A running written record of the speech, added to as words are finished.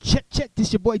check.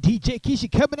 This your boy DJ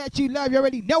Keisha coming at you live. You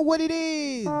already know what it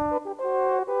is. Right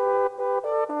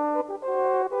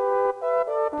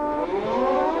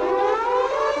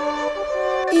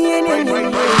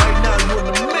now you in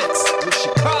the mix with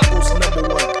Chicago's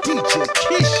 #1 DJ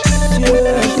Keisha.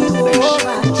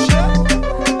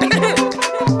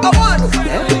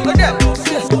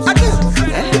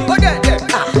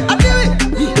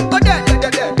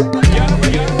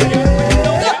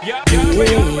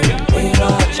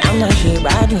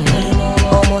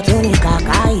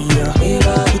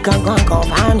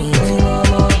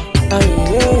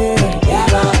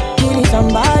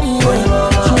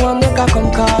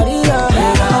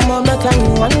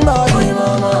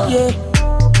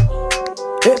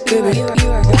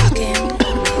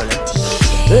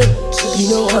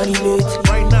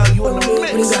 Right now you in the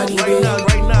mix.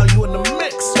 Right now you in the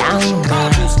mix.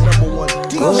 Chicago's #1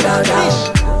 DJ Keisha.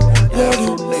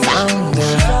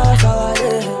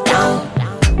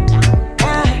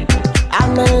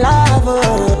 I'm in love.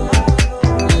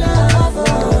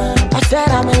 I said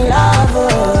I'm in love.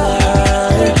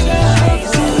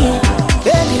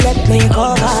 Baby, let me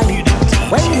cover you.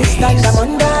 When you stand, I'm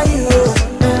under you.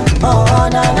 Oh,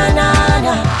 na na na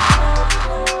na.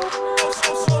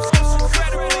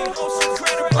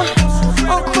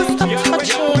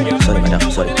 Sorry,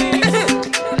 madam, sorry.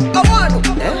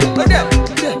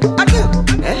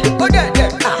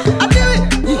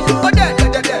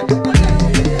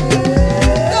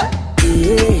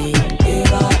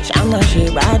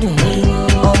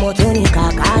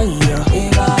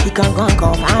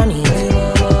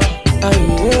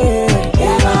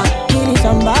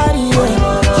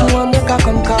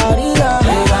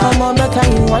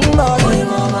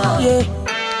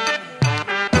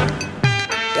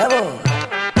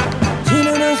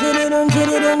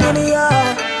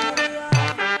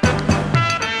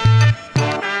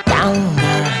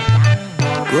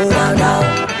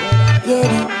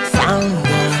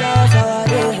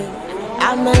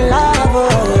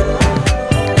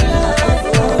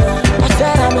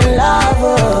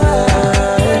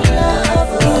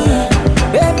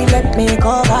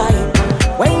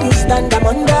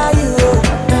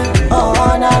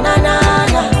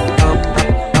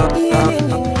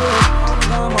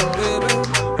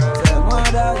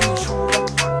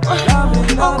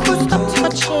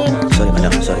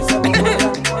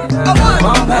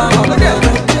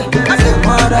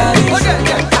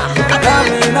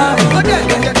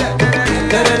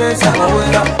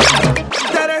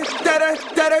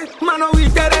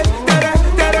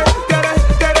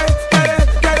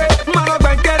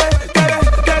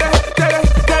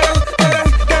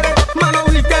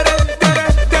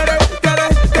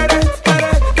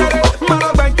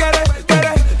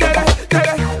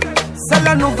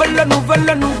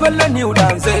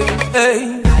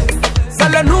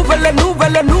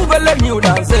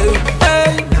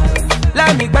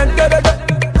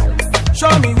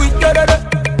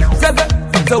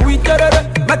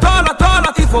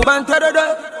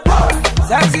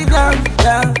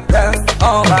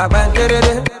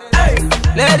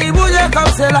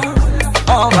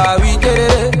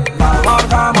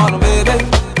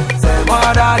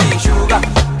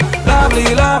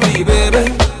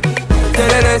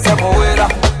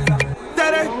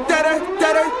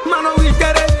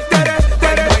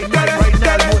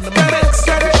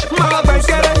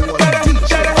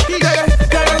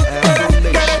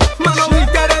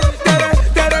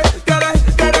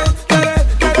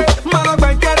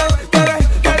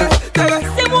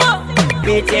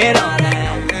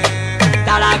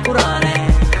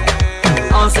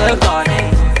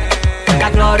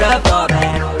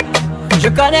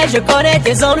 Je connais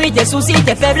tes ennuis, tes soucis,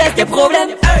 tes faiblesses, tes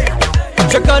problèmes.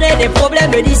 Je connais des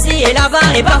problèmes d'ici et là-bas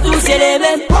et partout c'est les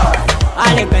mêmes.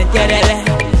 Allez, ben terere,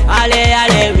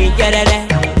 allez, oui terere.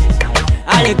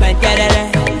 Allez, ben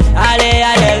terere, allez,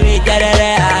 oui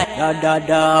terere.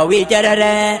 Da, oui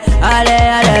terere.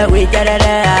 Allez, oui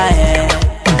terere.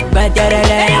 Ben terere.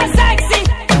 Hey, I'm sexy,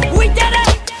 oui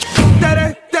terere.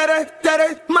 Tere,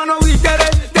 mano oui terere.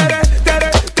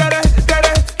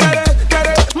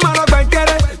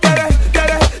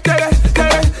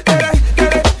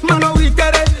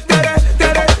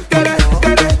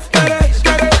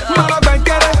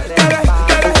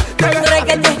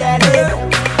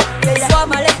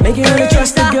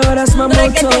 My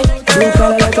motto, true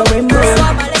color like a rainbow.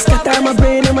 Scatter my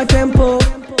brain and my tempo.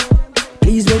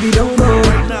 Please, baby, don't go.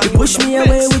 You push me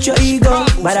away with your ego,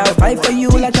 but I'll fight for you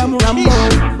like I'm Rambo.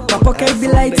 My pocket be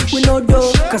light with no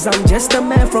dough, cause I'm just a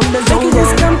man from the zone. Make you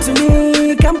just come to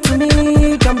me, come to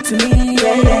me, come to me,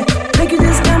 yeah, yeah. Make you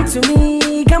just come to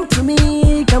me, come to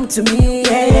me, come to me,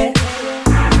 yeah, yeah.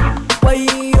 Why,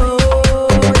 oh.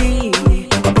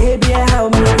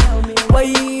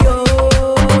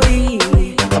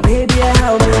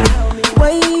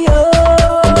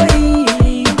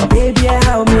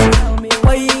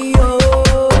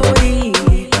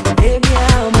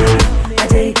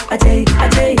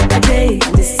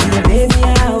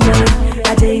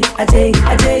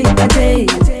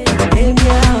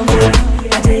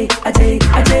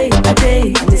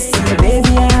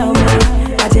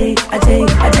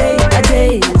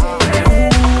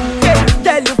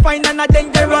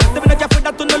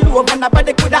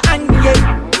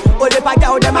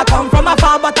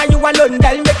 alone,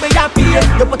 girl, make me happy.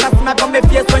 You put a smile on my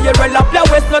face when you roll up your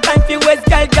waist. No time for waste,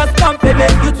 girl, just come for me.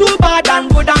 You too bad and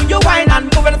good and you wine and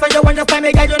moving. So you want just time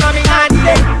me, girl, you know me not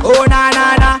delay. Oh na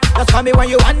na na, just call me when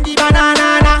you want the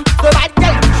banana. So bad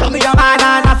girl, show me your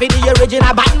banana. For the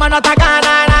original Batman, not a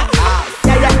banana.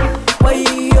 Yeah yeah. Why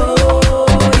yo,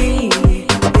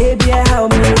 baby,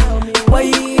 help me. Why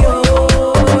yo,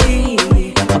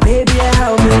 baby,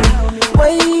 help me.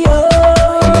 Why yo,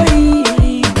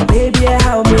 baby,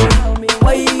 help me.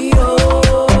 Why yo,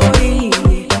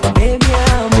 baby,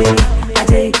 help me.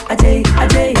 Ajay,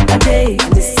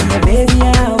 just see ya, baby,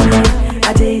 help me.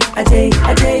 Ajay,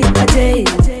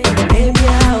 baby,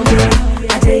 help me.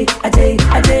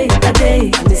 Ajay,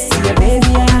 just see ya,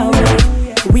 baby, help me.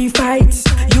 We fight,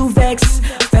 you vex.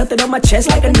 Felt it on my chest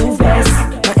like a new vest.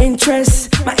 My interest,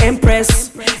 my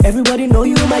empress. Everybody know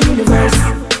you my universe.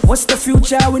 What's the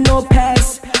future with no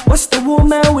past? What's the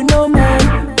woman with no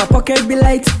man? My pocket be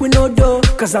light with no dough.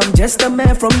 Cause I'm just a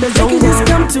man from the zone. Make you just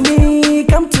come to me,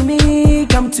 come to me,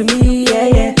 come to me, yeah,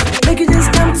 yeah. Make you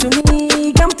just come to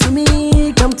me, come to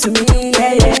me, come to me,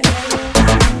 yeah, yeah.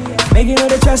 Make you know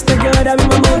the trust the girl, that be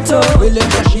my motto.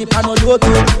 Relationship and no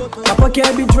loto. My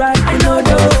pocket be dry, I know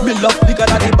though. Me love bigger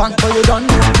than the bank, but you don't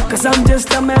know. Cause I'm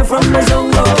just a man from the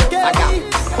Zongo.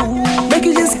 Make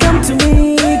you just come to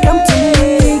me, come to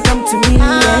me, come to me,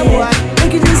 yeah, yeah.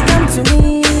 Make you just come to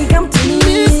me, come to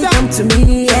me, come to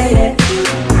me, yeah, yeah.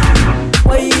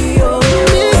 Why yo,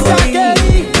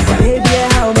 baby,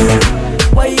 help me.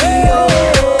 Why yo,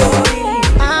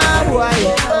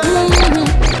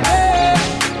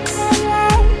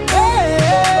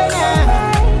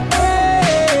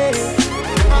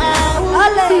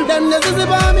 Them the is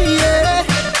about me, yeah.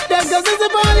 Them the is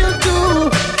about you too.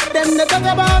 Them the talk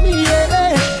about me,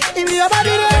 yeah. If your body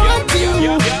they want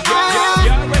you,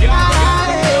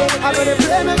 I gotta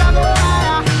play me, I go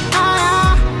higher,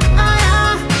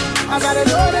 I gotta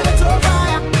know that it's so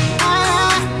fire,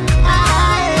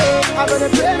 I gotta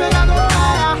play me, I go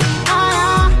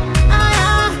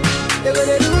higher, they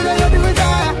gonna do it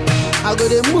higher. I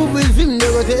gotta move with him, they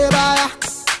go take fire.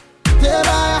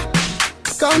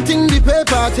 Counting the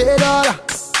paper, $10.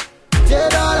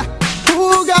 Who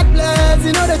got blessed,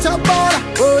 you know the chop baller.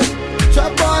 Oh,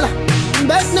 chop baller.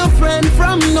 Bet no friend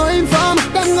from no informer.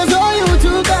 Them go show you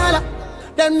two color.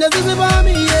 Them the is about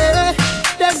me, yeah.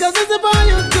 Them go is about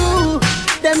you too.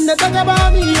 Them the talk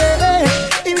about me, yeah.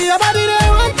 If your body they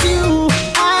want you,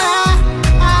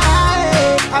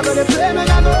 I gotta play me, I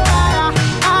go higher,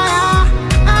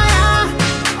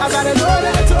 I gotta know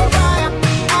that it's so fire.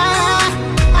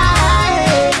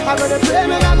 I gotta play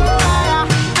me, I go higher,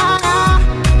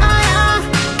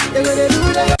 they gonna do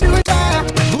it higher.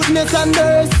 Goodness and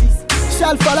mercy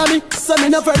shall follow me, so me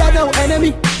no afraid of no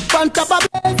enemy. On top of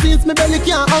blessings, me belly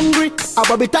can't hungry.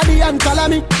 Above it the and color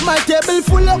me. My table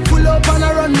full up and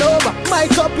I run over. My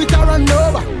cup it a run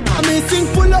over. I mean sing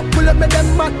full up, me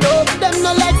them mad over. Them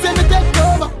no like say me take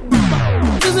over.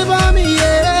 This is about me,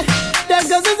 yeah. Them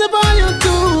girls is about you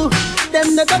too.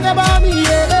 Them they talk about me,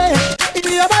 yeah. If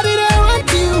your body they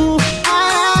want you,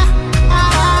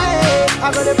 I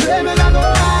gotta play me, I go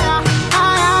higher,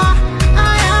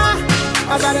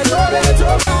 I gotta know that it's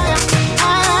so fire,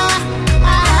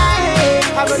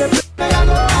 I gotta play me, I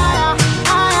go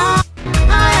higher,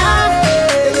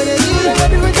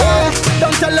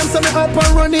 don't tell them something up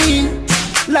and running,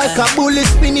 like a bullet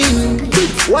spinning.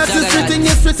 What is written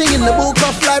is written in the book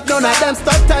of life. None of them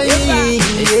stop time.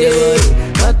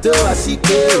 Mato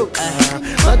asikeo,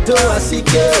 mato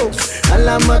asikeo,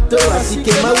 ala mato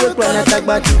asike. Ma work when I talk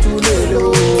about you too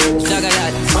little.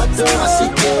 Mato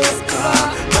asikeo,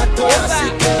 mato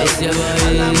asikeo,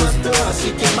 ala mato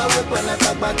asike. Ma work when I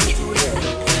talk about you too little.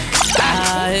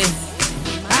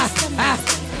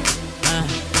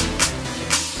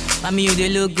 Mommy, you they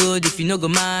look good. If you no go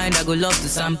mind, I go love to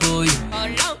sample you.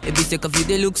 If you take off you,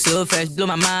 they look so fresh. Blow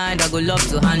my mind, I go love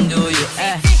to handle you.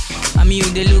 Mommy, you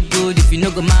they look good. If you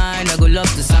no go mind, I go love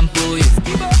to sample you.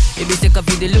 If you take off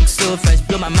you, they look so fresh.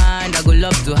 Blow my mind, I go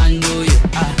love to handle you.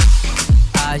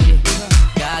 Yeah, yeah,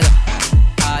 yeah,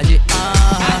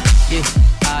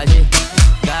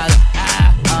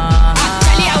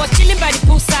 Actually, I was chilling by the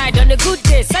poolside on a good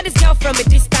day. Saw this girl from a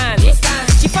distance.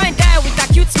 She find out with a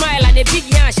cute smile and a big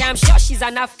yash. I'm sure she's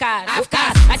an Afghan. I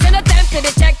said no time to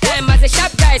the check time as a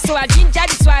sharp guy, so I ginger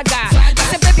the swagger. I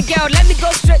said, baby girl, let me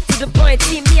go straight to the point.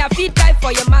 See me, I feel die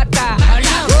for your matter.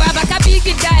 Oh, I'm a big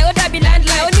guy, oh, that be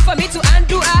landline. Only for me to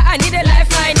undo, I need a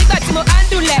lifeline. You got to mo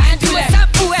undo left. You a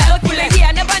sample, well,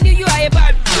 I never knew you are a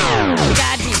bad.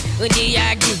 Daddy, Odi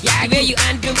Yagi, the way you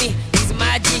undo me is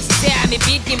magic. She say I'm a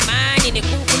big man in a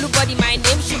cool body. My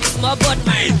name should be small but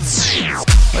mine.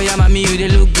 Oh yeah, mommy, you they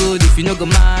look good. If you no go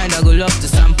mind, I go love to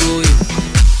sample you.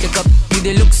 Take up, you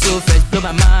they look so fresh, blow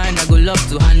my mind, I go love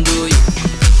to handle you.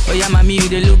 Oh yeah, mommy, you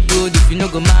they look good. If you no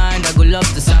go mind, I go love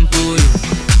to sample you.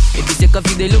 If you take off,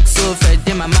 you they look so fresh,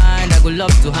 in my mind, I go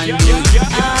love to handle you.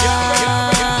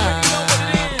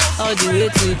 All the way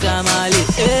to Tamale.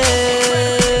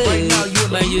 Hey,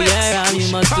 when you hear how you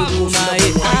must do my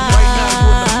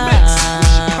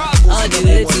all the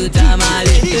way to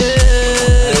Tamale.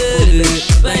 Hey,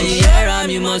 when you hear how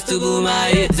you must do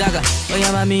my Zaga. Oh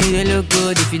yeah, mommy, they look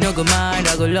good. If you no go mind,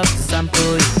 I go love to sample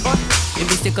you. If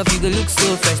you take off, you go look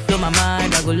so fresh, blow my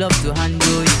mind, I go love to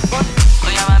handle you. Oh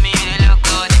yeah, mommy, they look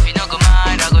good. If you no go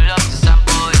mind, I go love to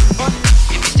sample you.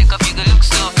 If you take off, you go look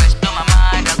so fresh, blow my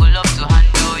mind, I go love to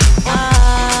handle you.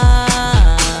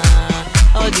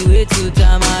 All the way to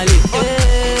Tamale.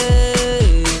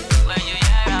 Hey, when you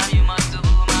hear how you must do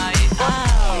my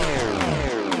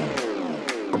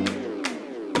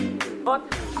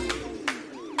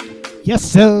Yes,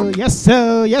 sir. Yes,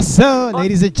 sir. Yes, sir.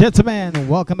 Ladies and gentlemen,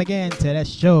 welcome again to that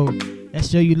show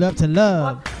you love to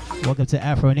love. Welcome to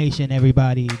Afro Nation,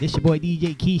 everybody. This your boy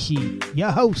DJ Kishi,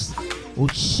 your host. Oh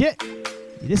shit.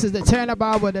 This is the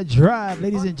turnabout with the drive.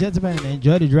 Ladies and gentlemen,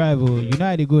 enjoy the drive.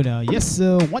 United good now. Yes,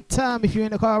 sir. One time if you're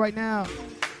in the car right now,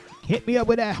 hit me up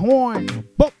with that horn.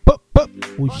 Boop, boop, boop.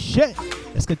 Oh shit.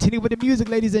 Let's continue with the music,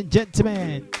 ladies and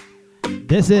gentlemen.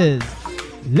 This is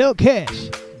Lil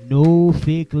Cash. No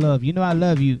fake love. You know I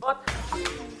love you.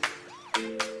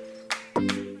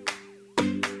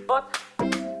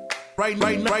 Right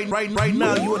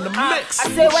now, you in the mix. I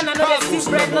say when I know they see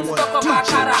bread, not to talk about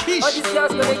cara. All these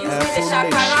girls gonna use me the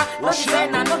shakara. No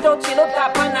designer, no don't chill up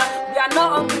Capana. We are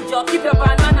not on good job, keep your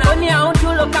banana. Only I own two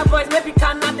local boys, maybe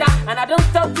Canada. And I don't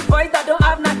talk to boys that don't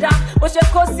have nada. But you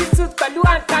go see suit, Kalu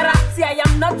and Kara. See I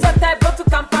am not your type, go to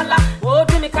Kampala. Oh,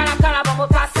 do me Kara Kara, Bamo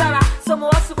Kasara. So mo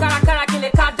wasu Kara Kara,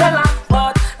 kile Kadala.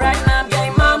 But right now I'm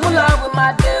getting my mula with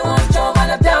my day one job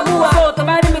and a damn mula. So to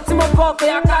buy me to my pocket,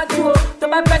 I can't do it. To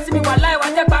my best me while I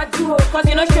want to bad you. Cause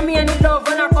you don't show me any love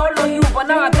when I call on you. But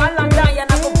now I can't land down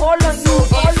and I go call on you.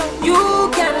 You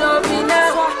can love me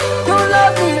now, don't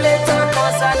love me later.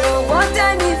 Cause I don't want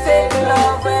any fake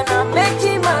love when I'm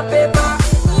making my paper.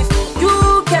 If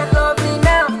you can love me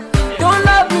now, don't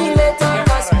love me later.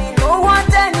 Cause me don't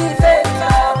want any fake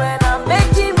love when I'm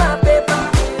making my paper.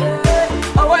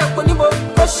 I want Kunibo,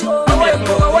 Koshi. I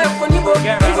want Kunibo,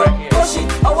 Nibo, Koshi.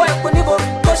 I want Kunibo,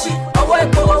 Koshi. I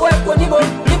want Kunibo,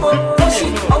 Nibo, Koshi.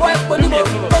 I want Kunibo,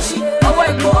 Koshi. I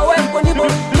want Kunibo,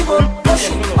 Nibo,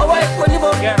 Koshi. I want Kunibo,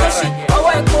 Koshi. I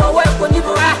want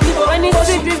Kunibo, Nibo. When you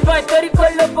see this boy, Tori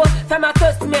Kolobo, Fama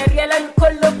Toast, Mary, and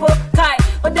Kolobo, Kai,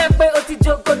 Odepe, Oti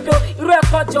Jogodo,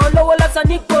 Irueko, Lowo, Lasa,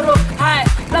 Nikoro, Hi,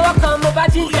 Lawa Kamo,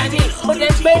 Bajinjani,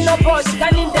 Odepe, no boss,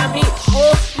 Kanindami,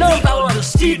 oh, number one,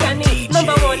 Stigani,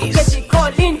 number one, Keshi,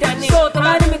 call Lindani. So, to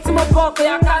my limit to my pocket,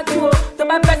 I can't do it. To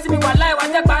my best, me while I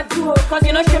want to bad do it. Cause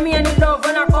you don't show me any love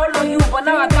when I call on you. But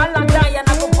now I can't land down and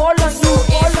I go call on you.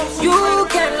 You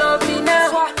can love me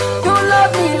now, don't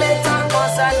love me later.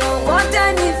 Cause I don't want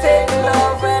any fake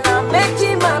love when I'm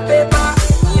making my paper.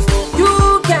 If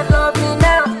you can love me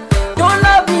now, don't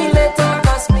love me later.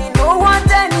 Cause me don't want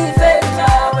any fake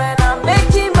love when I'm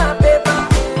making my paper.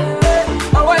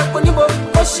 I want Kunibo,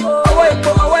 Koshi. I want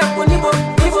Kunibo,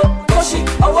 Nibo, Koshi.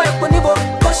 I want Kunibo,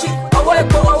 Koshi. I want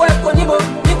Kunibo,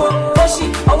 Nibo, Koshi.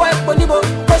 I want Kunibo,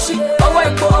 Koshi. I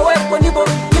want Kunibo,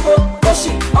 Nibo,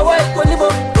 Koshi. I want Kunibo,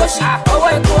 Koshi. I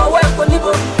want Kunibo,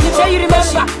 Nibo. Sure you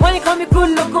remember when you call me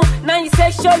Kuluku? Now you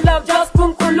say show love, just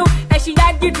Kunkulu. And she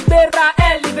like give the better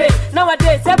elevate.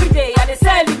 Nowadays, every day I dey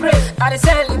celebrate. I dey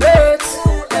celebrate.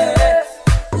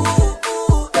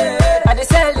 I dey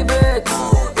celebrate.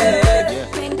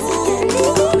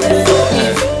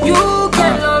 You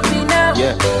can love me now,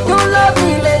 don't love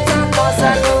me later. Cause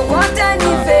I don't want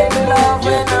any fake love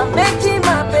when I'm making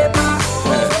my paper.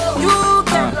 You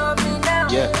can love me now,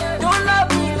 don't love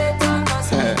me later.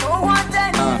 Cause I don't want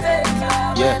any fake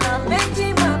love when I'm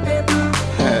making my paper.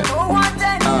 Don't want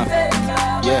any fake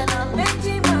love when I'm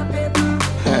making my paper.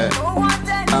 Don't want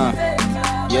any fake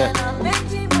love when I'm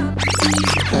making my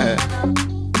paper.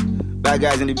 Bad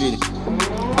guys in the building.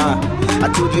 I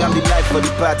told you I'm the life for the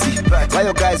party. Why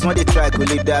your guys want they try to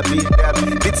leave that beat?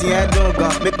 Bitty head don't go,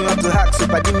 make me want to hack. So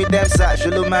I give me them side,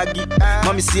 Jolo Maggie.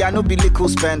 Mommy see I no be legal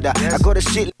spender. I got a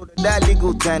shitload of that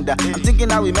legal tender. I'm thinking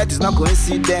how we met is not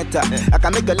coincidental. I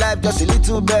can make a life just a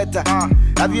little better.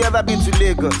 Have you ever been to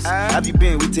Lagos? Have you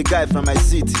been with a guy from my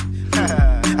city?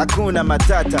 Hakuna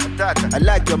Matata. I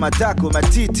like your matako, my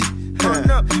titi.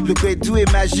 Le quoi tout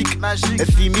est magique. Et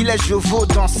fille mille je veux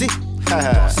danser.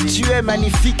 Tu es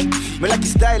magnifique, me like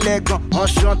style élégant,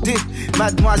 enchanté,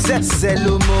 mademoiselle. C'est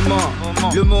le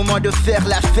moment de faire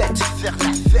la fête.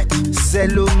 C'est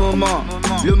le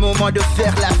moment de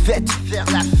faire la fête.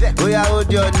 Oh yeah,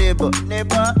 hold your neighbor,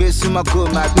 Besuma go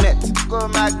magnet.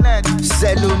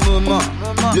 C'est le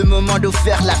moment de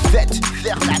faire la fête.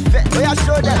 Oh yeah,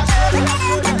 show that.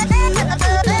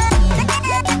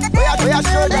 Oh yeah,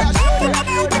 show that.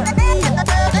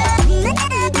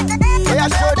 Oh yeah,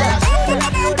 show that.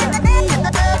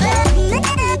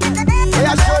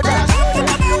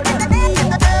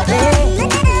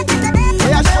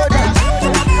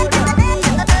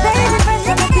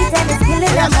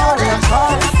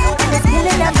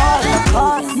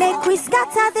 Make we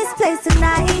scatter this place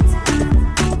tonight.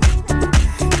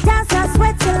 Dance and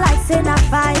sweat till lights in a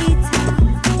fight.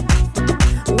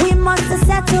 We must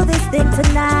settle this thing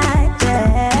tonight.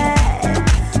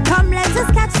 Yeah. Come, let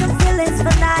us catch some feelings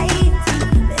for night.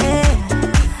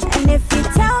 Yeah. And if you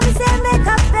tell me, say make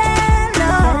a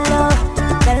bello.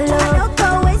 I don't go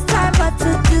waste time, but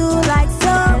to do like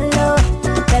so.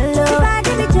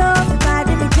 Everybody be Joe,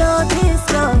 this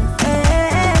love.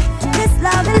 This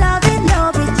love, no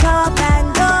be chop and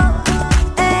go.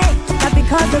 Not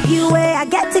because of you, I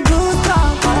get to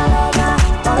goosebumps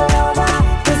all over.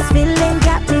 This feeling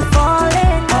got me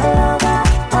falling all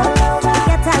over.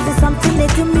 Get tired of something they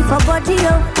do me for body,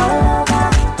 all over.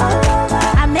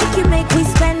 I make we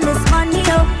spend this money,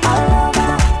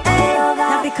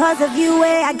 not because of you,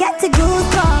 I get to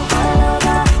goosebumps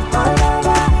all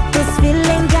over. This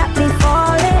feeling got me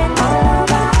falling all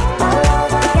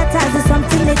over. Get tired of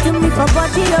something they do me for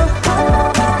body,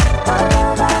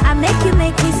 I make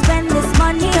we spend this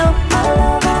money,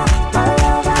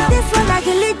 This one like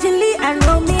Julie and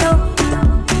Romeo,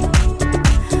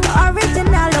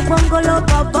 original of Bungalow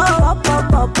Bobo.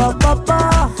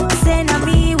 Say na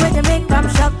me where to make them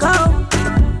shock out.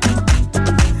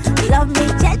 Love me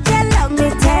jeje, love me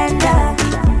tender,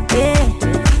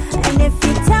 yeah. And if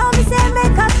you tell me, say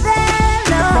make a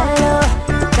bello.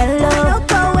 I don't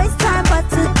go waste time, but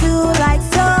to do like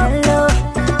so.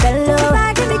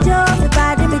 Everybody me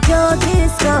Joe,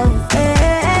 this love,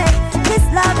 This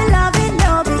love,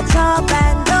 no be chop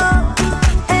and go,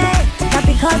 Not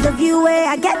because of you,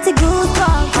 I get to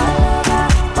goosebumps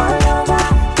all over.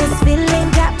 This feeling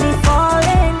got me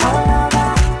falling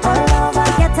all over.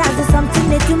 Get tired of something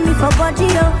they do me for body,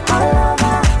 all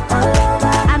over.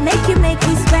 I make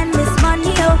we spend this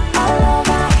money,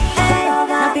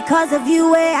 Not because of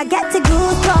you, I get to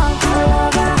goosebumps all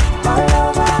over.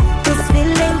 This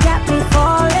feeling got me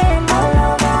falling all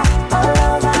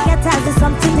over. Get tired of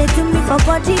something they do me for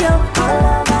body, all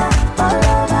over.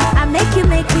 I make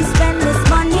we spend this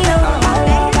money,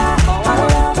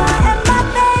 And my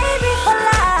baby for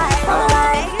life.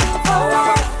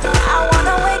 I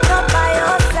wanna wake up by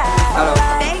your side.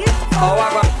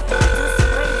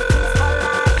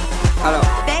 Hello.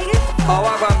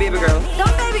 Baby girl.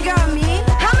 Don't baby girl me.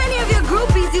 How many of your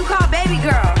groupies you call baby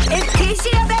girl? Is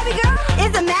Tisha a baby girl?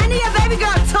 Is Amanda a baby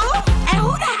girl too? And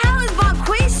who the hell is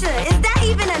Bonquisha? Is that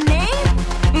even a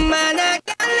name? Man, I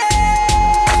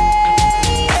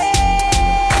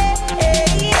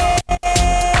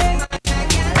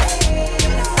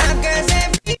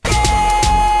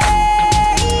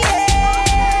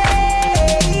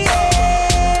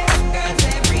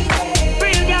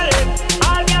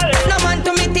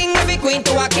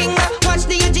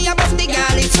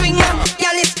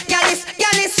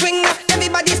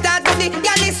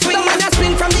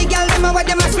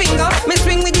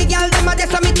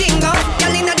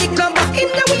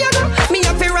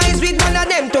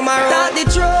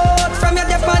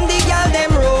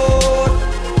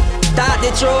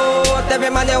every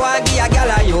man you want give a gal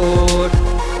a youth.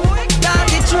 Talk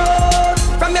the truth,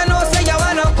 from you know say you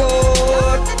want no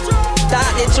coat.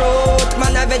 Talk the truth,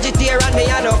 man a vegetarian, me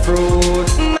a no fruit.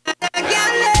 Man a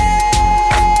gal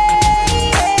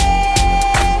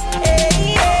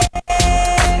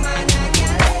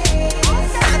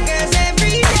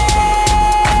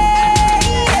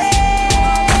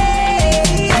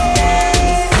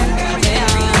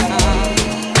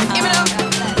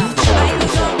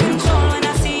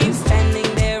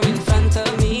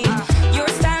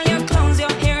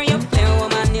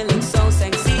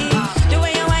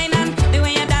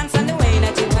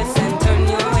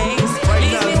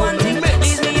Leave me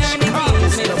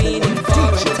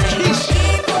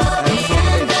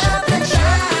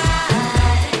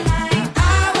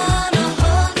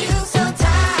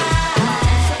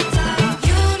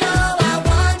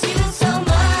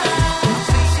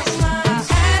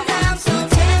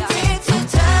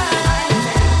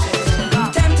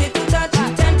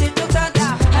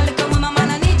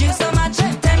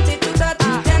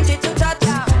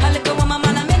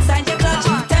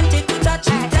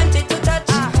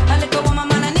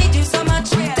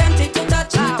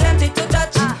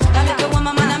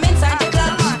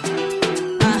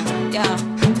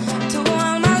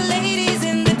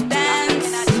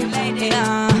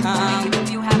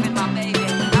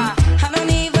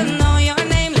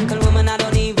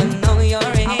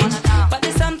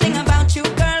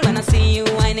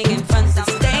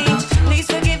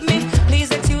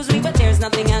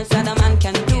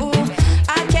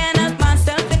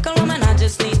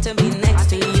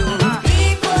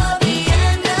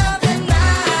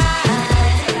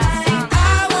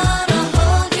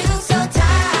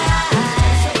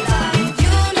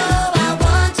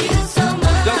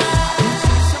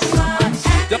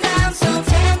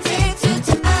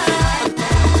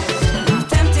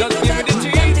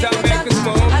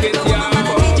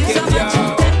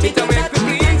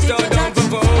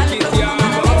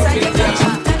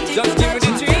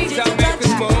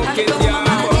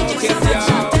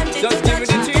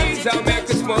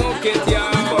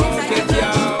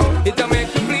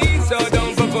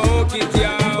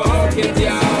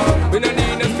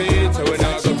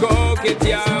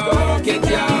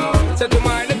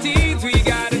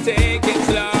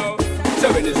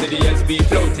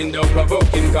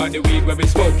cause the weed where we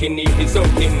smoking need be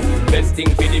soaking. Best thing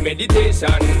for the meditation,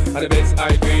 and the best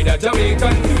high grade of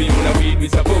Jamaican. To be on a weed we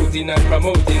supporting and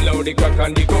promoting. Loud the crack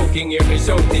and the coking, hear me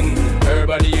shouting.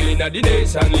 Everybody healing of the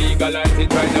nation, legalize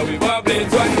it right now. We want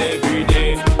blades one every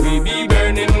day. We be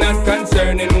burning, not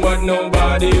concerning what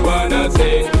nobody wanna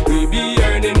say. We be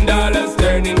earning dollars,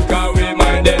 turning, cause we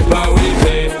minded how we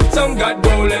pay. Some got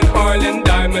gold and oil and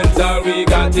diamonds, all we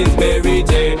got is Mary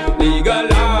J.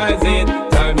 Legalize it,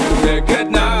 time you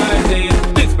recognize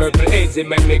it. This purple haze, it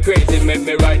make me crazy, make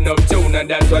me write no tune, and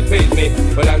that's what pays me.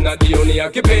 But I'm not the only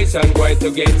occupation, going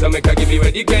to get so make I give you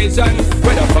education.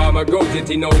 When a farmer grows it,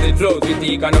 he knows it flows with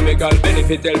economical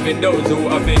benefit, helping those who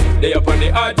have it. They up on the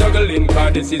hard juggling,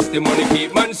 cause the system money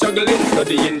keep man struggling.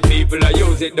 Studying people, I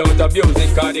use it, don't abuse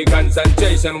it, cause the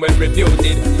concentration when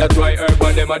refuted. That's why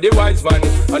urban them are the wise man,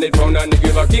 and it found on the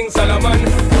grave of King Solomon. Do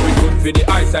it good for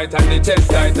the eyesight and the chest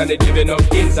tight, and it giving up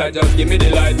inside, just give me the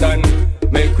light and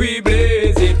make we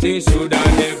blaze it, it should I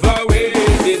never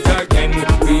waste it again.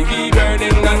 We be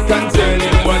burning and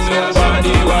concerning what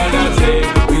nobody wanna say.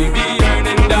 We be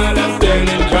earning dollars,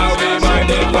 turning, cause we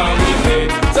minded how we pay.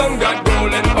 Some got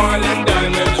gold and oil and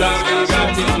diamonds, and we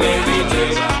got it Mary J.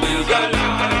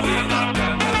 Legalize it.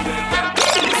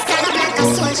 Like a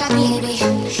soldier, baby.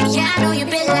 Yeah, I know you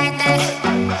been like that.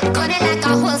 Got it like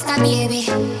a holster, baby.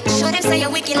 Show them say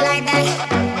you're wicked like that.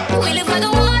 We live where the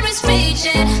war is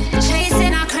raging,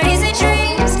 chasing our crazy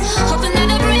dreams, hoping that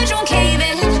the bridge won't cave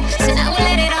in. So now we'll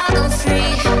let it all go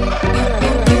free.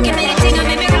 Give me the thing, I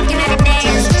made me rockin' at the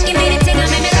dance. Give me the thing, I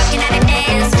made me rockin' at the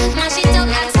dance. Man, she don't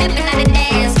got steppin' at the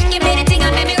dance. Give me the thing,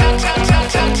 I made me rock, rock, rock,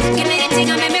 rock. Give me the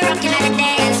thing, I made me rockin' at the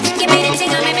dance. Give me the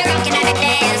thing, I made me rockin' at the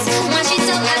dance. Man, she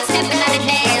don't got steppin' at the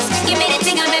dance. Give me the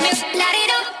thing, I made me light it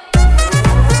up.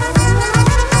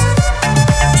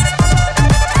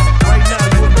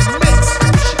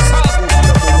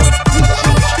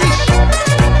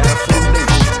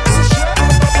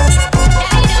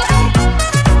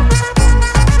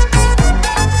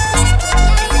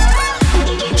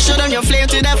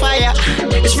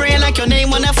 Your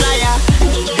name on a flyer.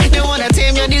 They wanna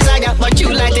tame your desire, but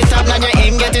you light it up, now your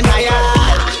aim getting higher.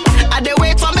 I dey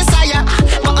wait for Messiah,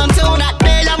 but until that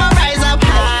day I'ma rise up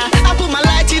high. I put my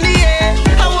light in the air,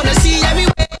 I wanna see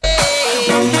everywhere.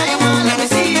 One by one, let me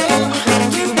see you.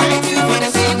 Two by two for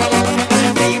the sequel.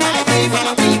 Three by three for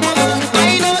my people.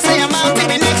 I know say I'm out to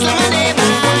be next to my neighbor.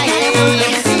 Let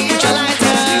me see you.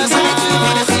 Lighters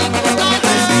for the sequel.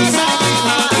 Lighters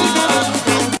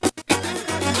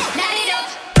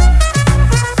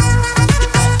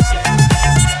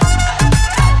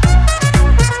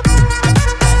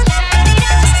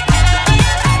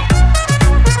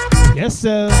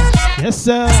Yes,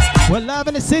 sir. We're live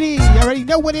in the city. You already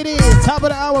know what it is. Top of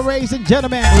the hour, ladies and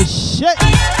gentlemen. Oh, shit.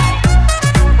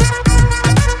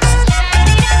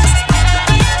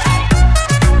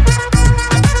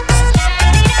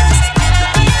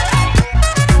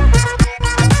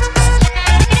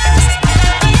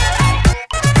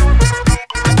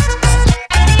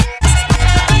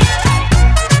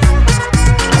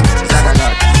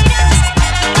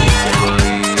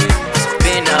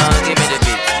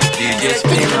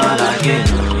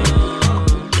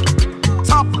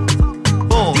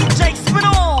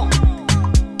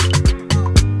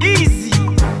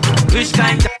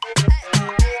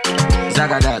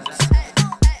 Zagadat,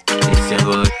 it's your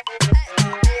boy.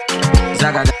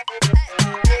 Zagadat,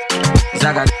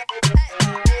 Zagadat,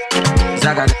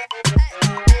 Zagadat,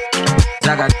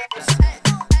 Zagadat,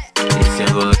 it's your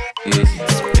boy.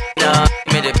 Nah,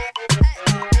 me the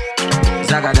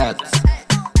Zagadat,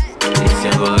 it's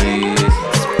your boy.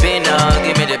 Spinner,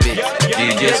 give me the beat.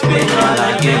 DJ Spinner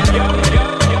again.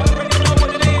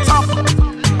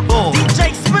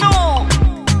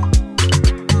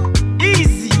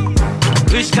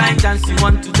 Which kind dance you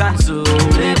want to dance, oh,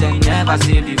 where they never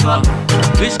see before?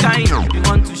 Which kind you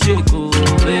want to shake, oh,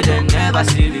 where they never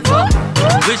see before?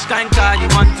 Which kind car you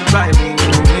want to drive, oh,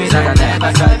 where they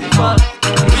never drive before?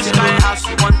 Which kind house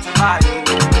you want to buy, oh,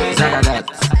 where Zagadat,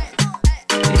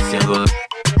 it's your boy.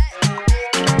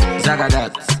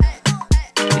 Zagadat,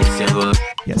 it's your boy.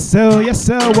 Yes, sir. Yes,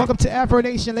 sir. Welcome to Afro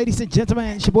Nation, ladies and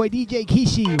gentlemen. It's your boy DJ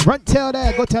Kishi. Run, tell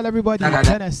that. Go tell everybody.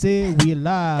 Tennessee, we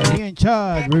live. We in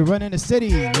charge. We running the city.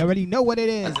 You already know what it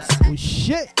is. Oh,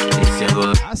 shit.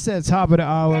 I said top of the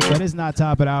hour, but it's not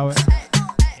top of the hour.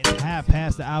 It's half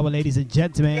past the hour, ladies and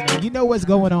gentlemen. And you know what's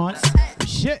going on. Oh,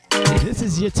 shit. This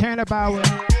is your turn-up hour.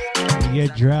 Your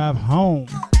drive home.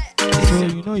 So,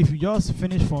 you know, if you just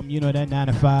finished from, you know, that 9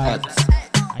 to 5.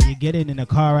 And you're getting in the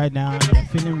car right now, you're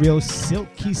feeling real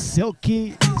silky, it's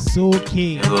okay.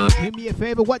 Do me a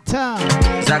favor, what time?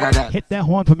 Zagadat. Hit that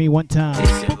horn for me one time.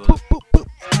 Boop, boop, boop, boop.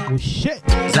 Oh shit.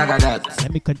 Zagadat.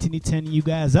 Let me continue turning you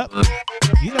guys up.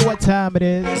 You know what time it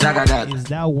is. Zagadat. It's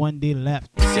now one day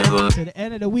left to the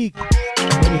end of the week.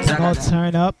 We can all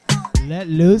turn up, let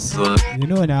loose. You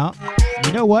know now.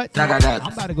 You know what? I'm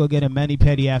about to go get a mani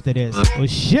petty after this. Oh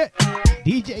shit.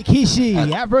 DJ Kishi,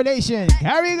 Afro Nation,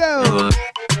 carry go.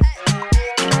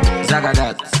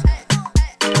 Zagadat.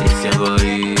 It's your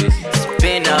boy.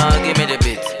 Spinner, give me the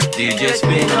beat. DJ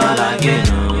Spinner again.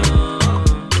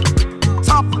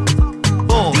 Top.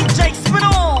 Boom. DJ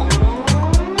Spinner.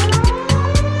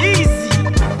 Easy.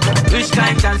 Which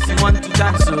kind dance you want to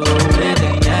dance? Oh,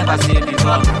 they never see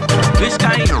before. Which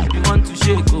kind you want to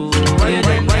shake? Oh,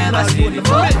 they never see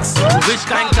before. Which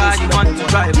kind car you want to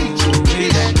drive? Oh,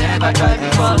 they never drive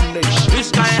before.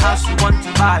 Which kind house you want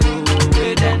to buy? Oh,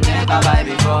 they never buy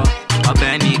before. Oh,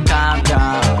 Benny, calm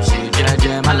down. She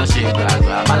jeje, malo she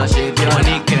gaga, malo she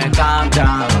bioya. Calm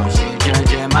down. She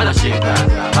jeje, malo she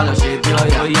gaga, malo she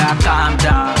bioya. Oh yeah, calm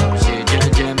down. She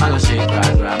jeje, malo she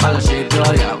gaga, malo she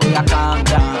bioya. Oh yeah, calm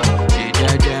down. She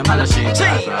jeje, malo she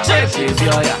gaga, malo she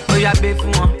bioya. Oh yeah, pay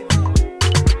for one.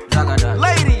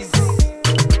 Ladies,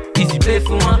 easy pay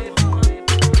for one.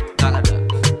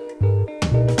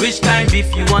 Which kind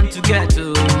beef you want to get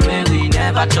to? Where we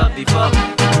never chop before.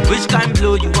 Which kind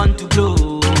blow you want to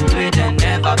blow? Where they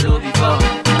never blow before.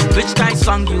 Which kind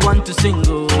song you want to sing?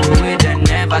 Oh, where they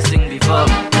never sing before.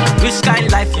 Which kind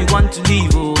life you want to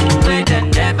live? Oh, where they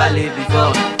never live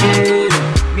before. Yeah,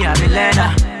 me I be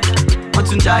learner. Want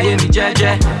to jaye me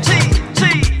jeje.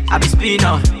 I be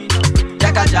spinner.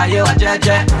 Jeka jaye wa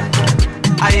jeje.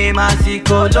 I am a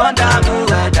siko londa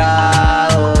muweda.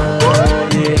 Oh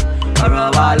yeah.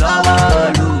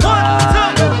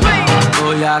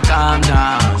 Oh yeah, calm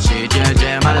down. She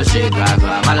jeje, malo she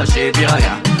gaga, malo she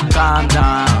bioya. Calm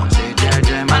down. She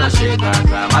jeje, malo she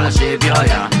gaga, malo she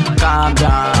bioya. Calm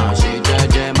down. She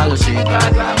jeje, malo she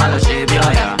gaga, malo she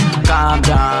bioya. Calm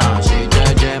down. She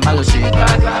jeje, malo she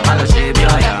gaga, malo she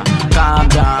bioya. Calm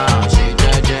down. She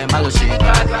jeje, malo she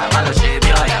gaga, malo she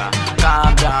bioya.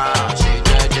 Calm down. She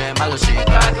jeje, malo she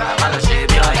gaga, malo she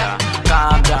bioya.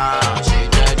 Calm down.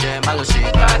 Malo she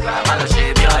gaga, malo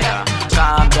she bioya.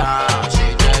 Calm down, she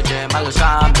jeje, malo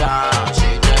calm down, she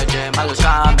jeje, malo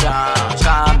calm down,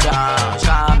 calm down,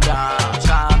 calm down,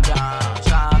 calm down,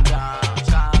 calm down,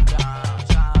 calm down,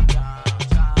 calm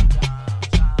down.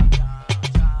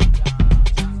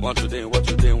 What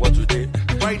you did?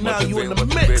 Right now you in the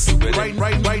mix. Right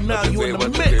now you in the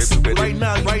mix. Right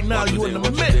now you in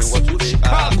the mix. With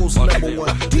Chicago's number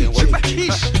one DJ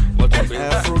Kish.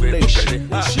 Afro Nation.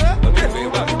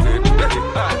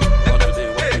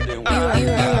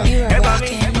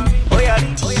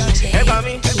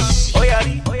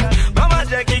 Mama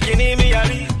Jackie kini mi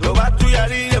yari, lo ba tu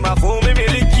yari, e ma fún mi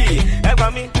miliki.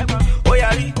 Egba mi,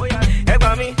 oyari,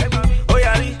 egba mi,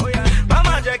 oyari.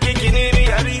 Mama Jackie kini mi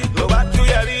yari, lo ba tu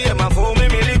yari, e ma fún mi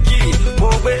miliki. Mo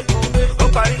gbe, o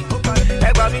pari,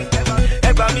 egba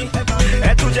mi,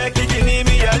 e tu Jackie kini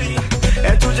mi yari,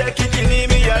 e tu Jackie kini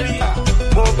mi yari.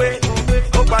 Mo gbe,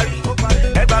 o pari,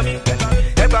 egba mi,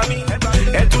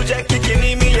 e tu Jackie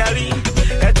kini mi yari,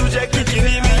 e tu Jackie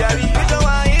kini mi yari.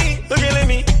 Look at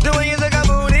me, the way you take a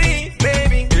booty,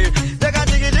 baby. Take a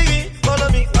jiggy, follow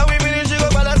me. When we finish, you go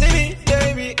follow see me,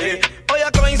 baby. Oh, yeah,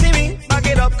 come and see me. Back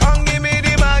it up, come give me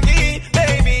the Maggie,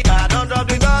 baby. I don't drop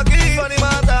the doggy for the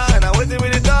matter, and I'm waiting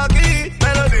with the doggy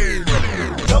melody.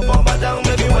 Jump on my down,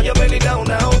 baby, when your belly down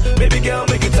now. Baby girl,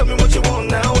 make it tell me what you want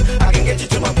now. I can get you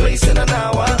to my place in an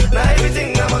hour. Now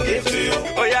everything I'ma give to you.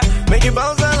 Oh yeah, make it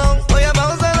bounce along. Oh yeah,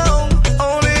 bounce along.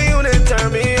 Only you that turn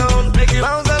me on. Make it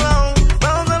bounce along.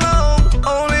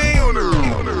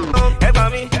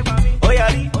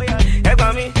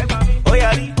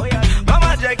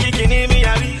 Kikini mi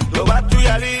yari, lo ba tu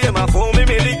yari, e ma fún mi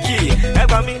miliki.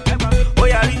 Egba mi,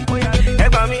 oyari,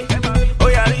 egba mi,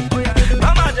 oyari.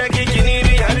 Mama jẹ kikini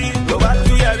mi yari, lo ba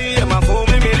tu yari, e ma fún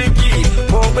mi miliki.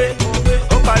 Mo gbe,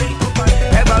 o pari,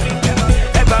 egba mi,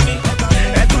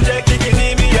 e tu jẹ kikini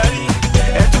mi yari,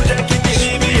 e tu jẹ kikini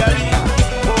mi yari.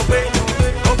 Mo gbe,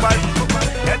 o pari,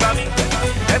 egba mi.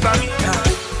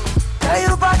 Hey,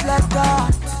 you bad like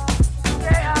that.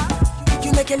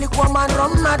 You make a little woman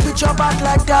run mad with your back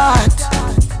like that.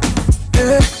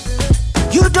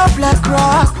 You dope like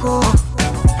rock, oh.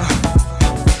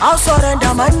 I'll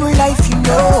surrender my new life, you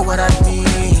know what I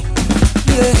mean.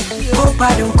 Yeah, hope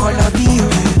I don't call up you.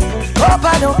 Hope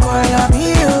I don't call up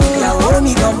you. Yeah, hold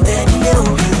me down, bend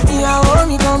you. Yeah, hold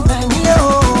me down, bend you.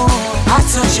 Had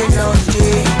such a long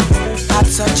day. Had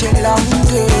such a long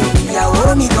day. Yeah,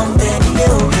 hold me down, bend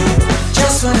you.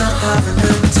 Just wanna have a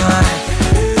good time.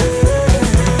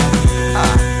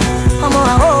 I'm a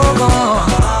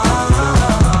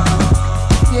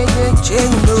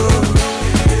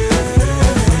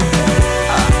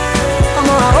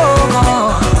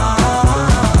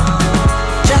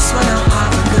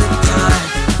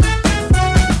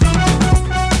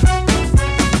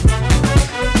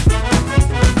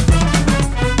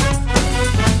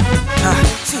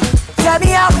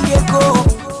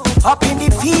Up in the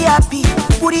VIP,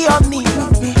 booty on me.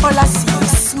 All I see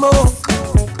is smoke.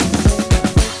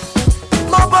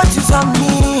 More bottles on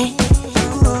me.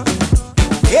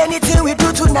 Anything we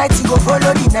do tonight, you go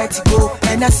follow the night, you go.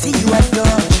 And I see you at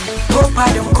Dodge. Hope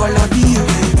I don't call on you.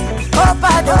 Hope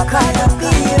I don't call on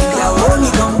you. Ya omi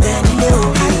gon bend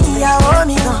low. Ya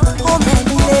omi gon bend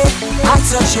low. Had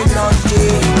such a long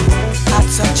day. Had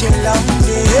such a long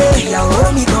day. Ya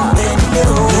omi gon bend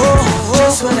low.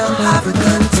 Just when I'm having a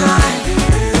good time.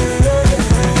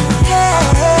 Hey,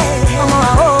 hey,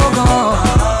 oh God.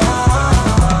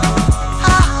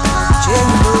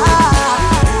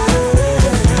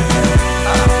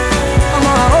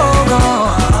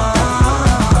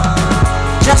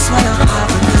 Just when I'm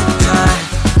having a good time.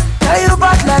 Tell you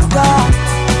back like that.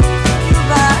 You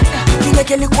bad. You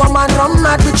make a little woman run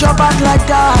mad with your back like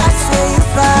that. I say you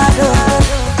bad.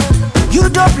 You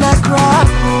dope like rock.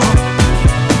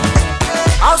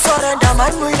 I'll surrender my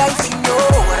life, you know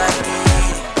what I mean.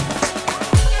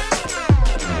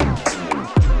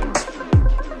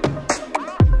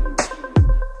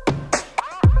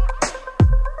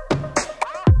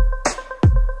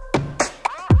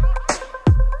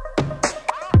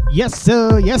 Yes,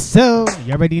 sir. Yes, sir.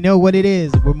 You already know what it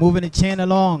is. We're moving the chain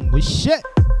along with shit.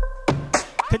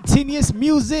 Continuous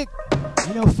music.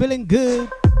 You know, feeling good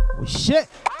with shit.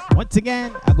 Once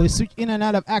again, I'm going to switch in and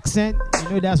out of accent. You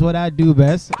know, that's what I do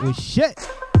best with shit.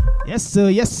 Yes, sir.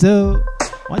 Yes, sir.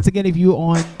 Once again, if you're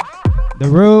on the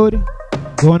road,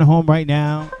 going home right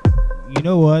now, you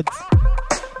know what?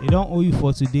 They don't owe you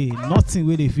for today. Nothing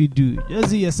with it if you do. Just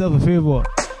do yourself a favor.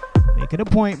 Make an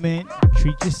appointment.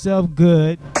 Treat yourself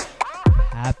good.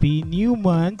 Happy new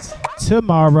month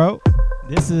tomorrow.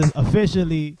 This is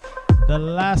officially the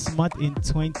last month in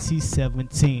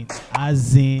 2017.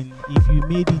 As in, if you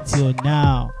made it till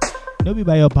now, not be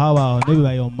by your power or not be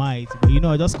by your might, but you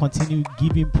know, just continue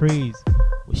giving praise.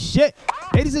 Well, shit.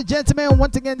 Ladies and gentlemen,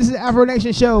 once again, this is the Afro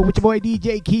Nation Show with your boy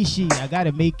DJ Kishi. I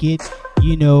gotta make it,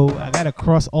 you know, I gotta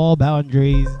cross all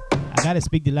boundaries. I gotta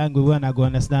speak the language when I go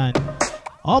understand.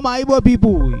 All my Igbo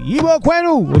people, Igbo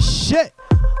Kwenu, well, shit.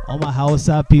 All my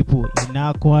Hausa people,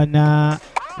 Inakwana,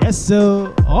 yes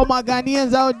sir. All my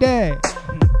Ghanaians out there,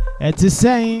 it's the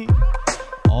same.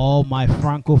 All my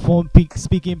Francophone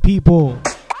speaking people,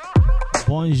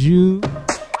 bonjour,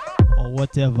 or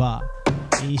whatever.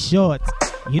 In short,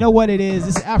 you know what it is.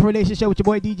 This is Afro Nation Show with your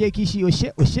boy DJ Kishi. Oh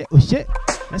shit, oh shit, oh shit.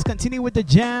 Let's continue with the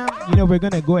jam. You know, we're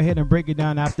gonna go ahead and break it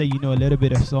down after, you know, a little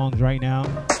bit of songs right now.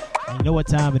 And you know what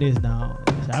time it is now.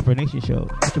 It's the Afro Nation Show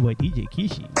with your boy DJ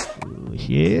Kishi. Oh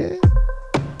shit.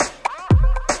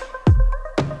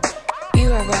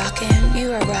 You are rocking,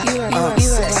 you are rocking, you are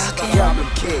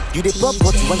rocking. You dey pop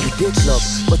bottle when you dey club,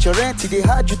 but your rent they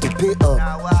hard you to pay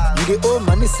up. You dey owe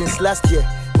money since last year.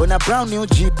 When a brown new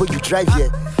Jeep you drive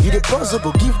here, you dey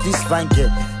possible give this fine girl.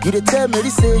 You dey tell Mary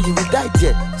say you will die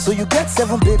there, so you get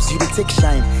 7 babes you dey take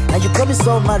shine, and you promise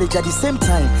all marriage at the same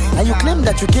time, and you claim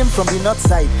that you came from the north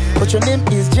side, but your name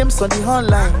is James on the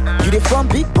online. You dey from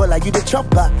big baller, you dey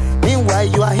chopper. Meanwhile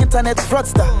you are internet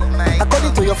fraudster.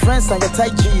 According to your friends and your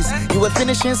tight G's, you were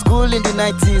finishing school in the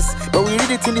 90s, but we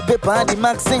read it in the paper and the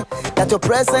magazine that your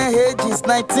present age is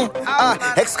 19.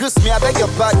 Excuse me, I beg your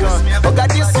pardon. Okay,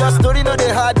 this your story, no they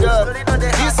hard up.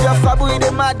 This your fabu in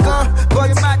the mad gun, but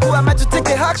who am I to take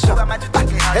a action?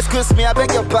 Excuse me, I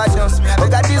beg your pardon.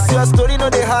 Okay, this your story, no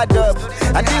they hard up.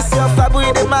 And this your fabu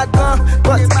in the mad gun,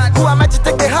 but who am I to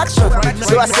take a action?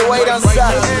 So I say, wait on sir,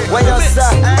 wait on sir,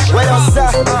 wait on sir,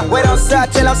 wait on sir.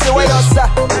 Tell him say, wait on sir,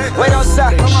 wait on sir,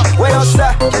 wait on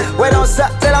sir, wait on sir.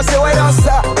 Tell him say, wait on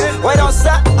sir, wait on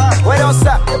sir, wait on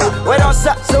sir, wait on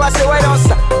sir. So I say, wait on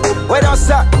sir, wait on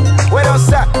sir, wait on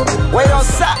sir, wait on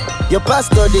sir. Your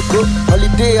pastor they go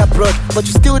holiday abroad, but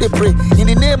you still they pray in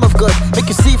the name of God.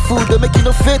 Make you see food, don't make you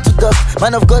no faith to dust.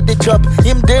 Man of God they chop,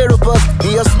 him they robust.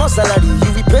 In your small salary,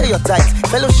 you repay your tithes.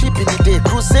 Fellowship in the day,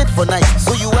 crusade for night.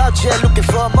 So you out here looking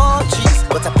for more cheese,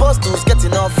 but apostles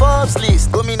getting on Forbes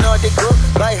list. Go me know they go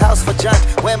buy house for John.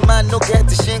 When man no get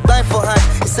the shink buy for hand.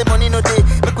 He say money no day,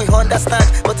 make we understand.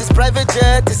 But his private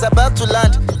jet is about to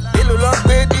land. They no long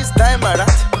pay this time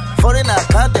around. Foreign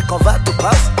account they convert to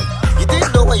pounds. You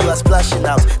didn't know when you were splashing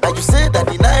out. Now you say that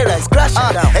the naira is crashing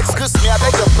down. Excuse me, I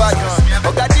beg your pardon.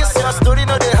 Okay, this your story,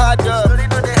 no they hard up.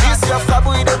 This your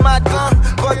fabu in the mad gun,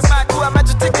 but who am I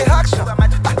to take a action?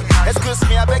 Excuse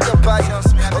me, I beg your pardon.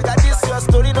 Okay, this your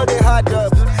story, no they hard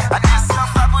up. And this your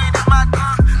fabu in the mad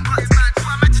gun, but who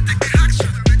am I to take a action?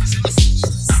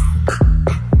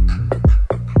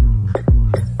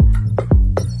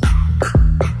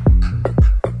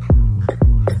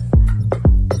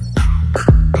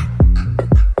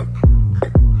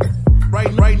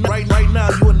 Right now,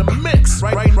 you in the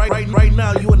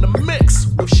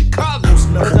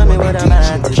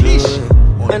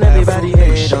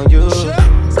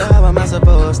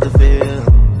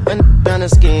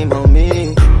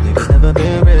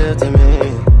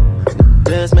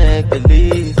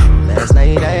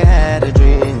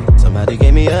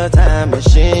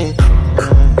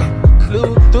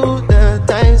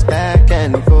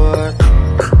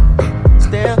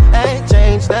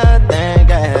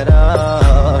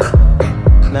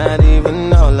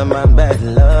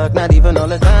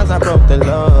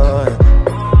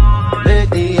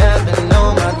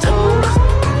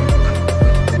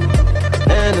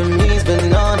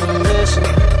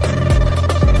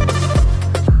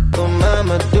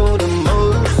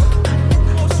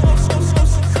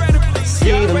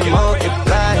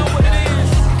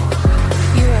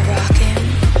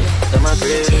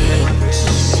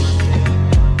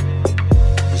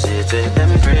You take them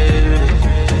pretty.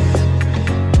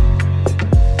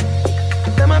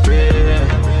 Them are pretty.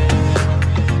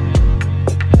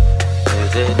 You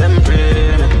take them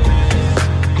pretty.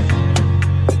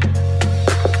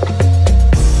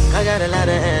 I got a lot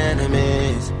of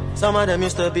enemies. Some of them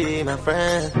used to be my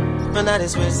friends, but now they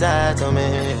switch sides on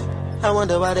me. I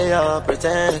wonder why they all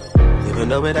pretend, even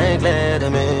though it ain't clear to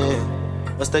me.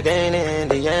 What's the gain in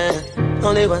the end?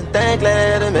 Only one thing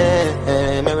clear to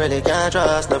me. Me really can't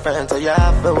trust no friends, so you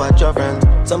have to watch your friends.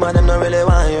 Some of them don't really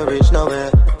want you reach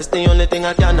nowhere. It's the only thing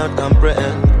I cannot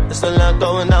comprehend. There's a lot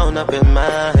going on up in my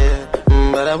head,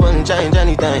 but I wouldn't change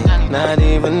anything. Not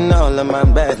even all of my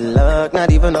bad luck,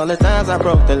 not even all the times I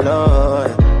broke the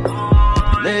Lord.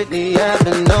 Lately I've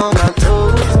been on my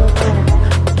toes.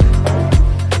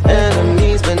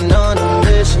 Enemies been on a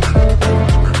mission.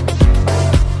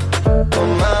 Oh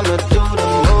mama do the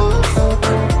most.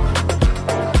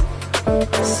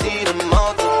 See them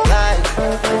multiply.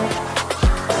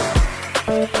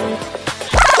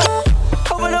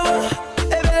 Over and over,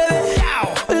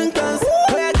 because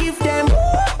where I give them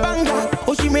banga,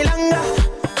 oh she me langa,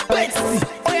 Betty,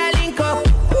 oh ya link up,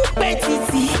 Betty,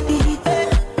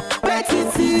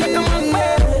 come on,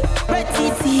 Betty,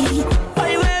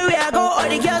 anywhere we I go, all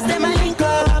the girls them a link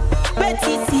up,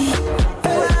 Betty,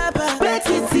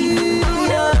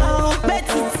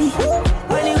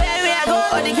 anywhere we I go,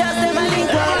 all the girls them a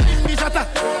link up.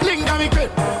 Link me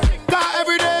quick. Got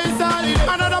every day is solid.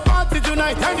 Another party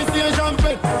tonight, and the stage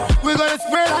jumping. We gonna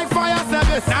spray like fire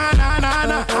service.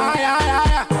 Nah.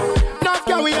 Aye. Not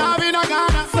girl we have in a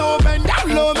Ghana. So bend down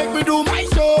low, make me do my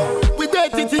show. We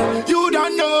bet it, you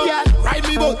don't know. Yeah, ride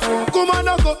me boat. Come on,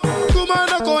 no go.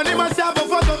 Ni myself a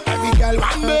photo. Every girl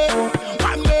want me.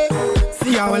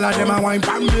 See how all of them a wine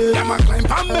pam me. Them a climb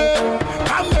pam me.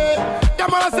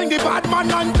 Them a sing the bad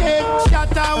man and tape.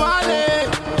 Shatta Wale.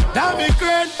 That be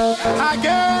great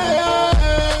again.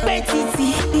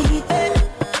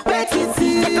 Betty,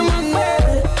 come on,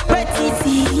 Betty,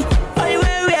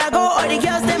 anywhere we I go, all the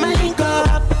girls them a link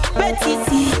up. Betty,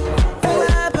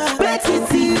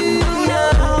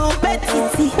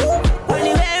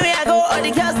 anywhere we I go, all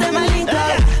the girls them a link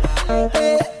up.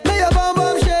 May your bum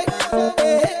bum shake,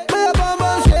 may your bum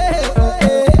bum shake,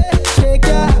 shake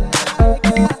ya.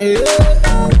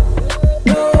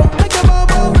 No, make your bum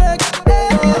bum break,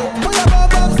 may your bum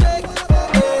bum shake.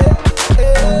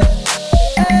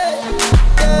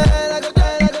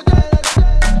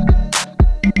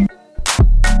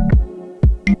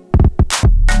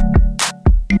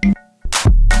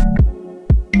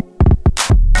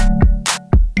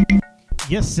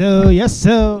 Yes,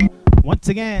 sir. Once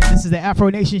again, this is the Afro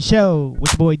Nation Show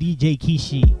with your boy DJ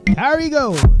Kishi. Here we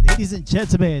go, ladies and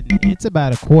gentlemen. It's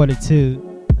about 1:45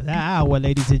 the hour,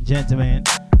 ladies and gentlemen.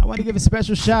 I want to give a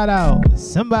special shout out.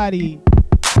 Somebody,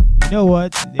 you know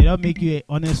what? They don't make you an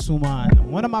honest woman.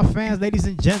 One of my fans, ladies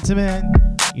and gentlemen.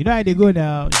 You know how they go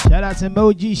now. Shout out to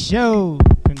Emoji Show.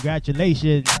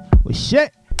 Congratulations. Well,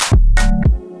 shit.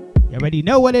 You already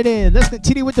know what it is. Let's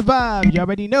continue with the vibes. You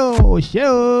already know.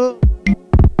 Show.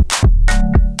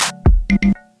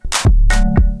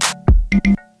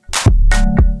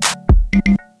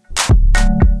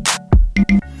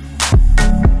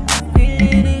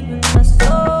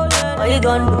 Why you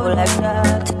gon' do like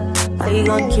that? Why you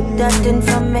gon' keep that thing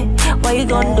from me? Why you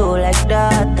gon' do like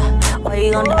that? Why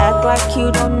you gon' act like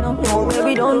you don't know? No,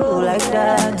 baby, don't do like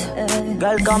that.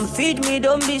 Girl, come feed me,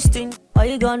 don't be stingy. Why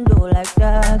you gon' do like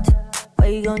that? Why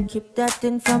you gon' keep that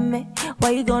thing from me?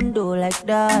 Why you gon' do like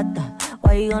that?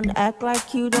 Why you gon' act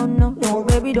like you don't know? No,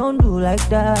 baby, don't do like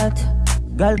that.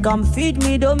 Girl, come feed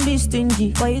me, don't be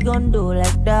stingy. Why you gon' do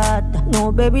like that?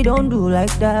 No, baby, don't do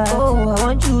like that. Oh, I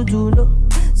want you to know.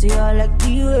 See, I like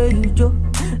the way you do.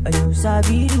 And you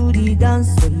sabi do the dance.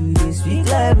 So you dey speak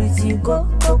like everything go.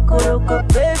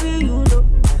 Baby, you know.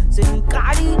 So you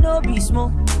carry no be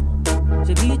small.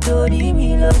 So be to the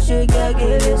me love, shake your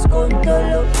girl, let's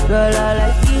control. Girl, I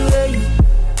like the way you.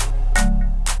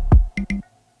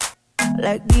 I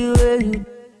like the way you.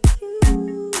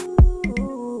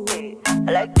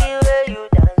 I like the way you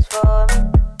dance for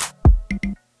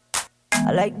me.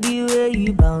 I like the way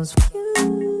you bounce for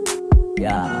you.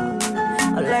 Yeah.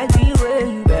 I like the way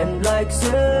you bend like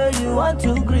say you want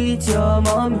to greet your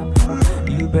mommy.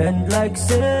 You bend like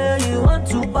say you want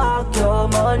to park your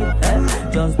money.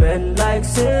 Just bend like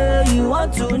say you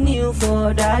want to kneel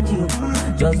for daddy.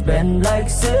 Just bend like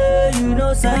say you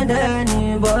don't send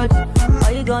anybody.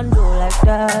 Why you gon' do like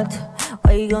that?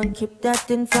 Why you gon' keep that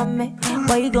thing from me?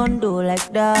 Why you gon' do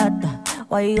like that?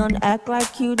 Why you gon' act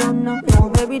like you don't know? No,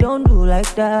 baby, don't do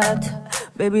like that.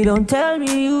 Baby, don't tell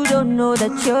me you don't know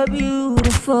that you're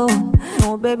beautiful.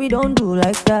 No, baby, don't do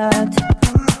like that.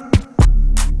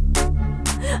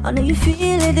 I know you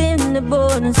feel it in the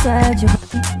bone inside you.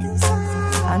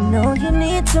 I know you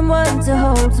need someone to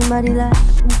hold, somebody like me.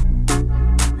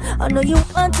 I know you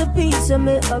want a piece of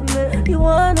me. You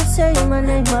wanna say my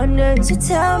name. So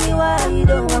tell me why you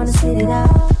don't wanna spit it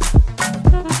out.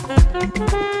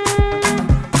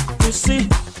 You see,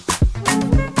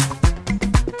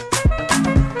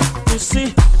 you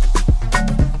see,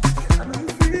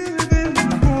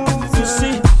 you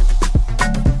see,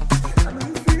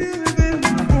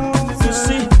 you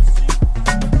see.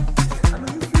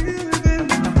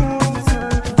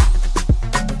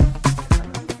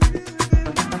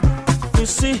 You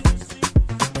see,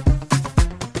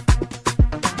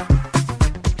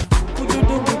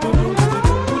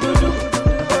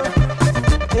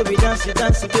 baby dance,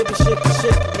 dance, baby shake,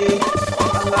 yeah.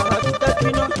 Allah, that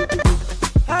you know.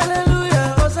 Hallelujah,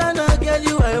 Hosanna, girl,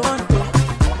 you I want to.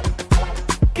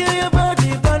 Kill your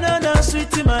body, banana,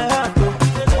 sweet in my heart.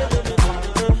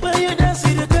 When you dance,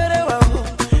 you do it, wow.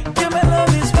 Your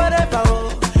melody is forever.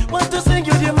 Want to sing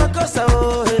you the makosa,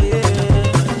 oh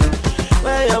yeah.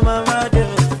 Where your mama do?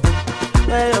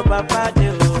 Where your papa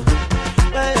do?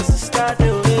 Where your sister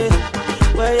do?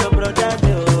 Where your brother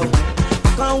do? I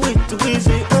can't wait to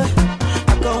visit. I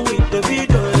can't wait to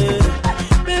video.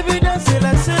 Baby, dance it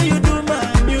like say you do my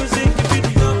music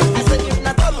video. I say if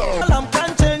not all, I'm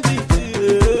can't change it.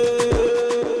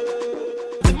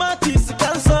 The Matisse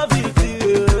can solve it.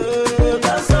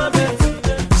 Can solve it.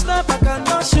 Snap, I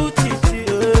cannot shoot it.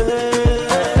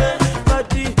 But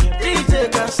the DJ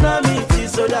can snap it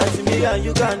so that me and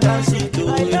you can dance it.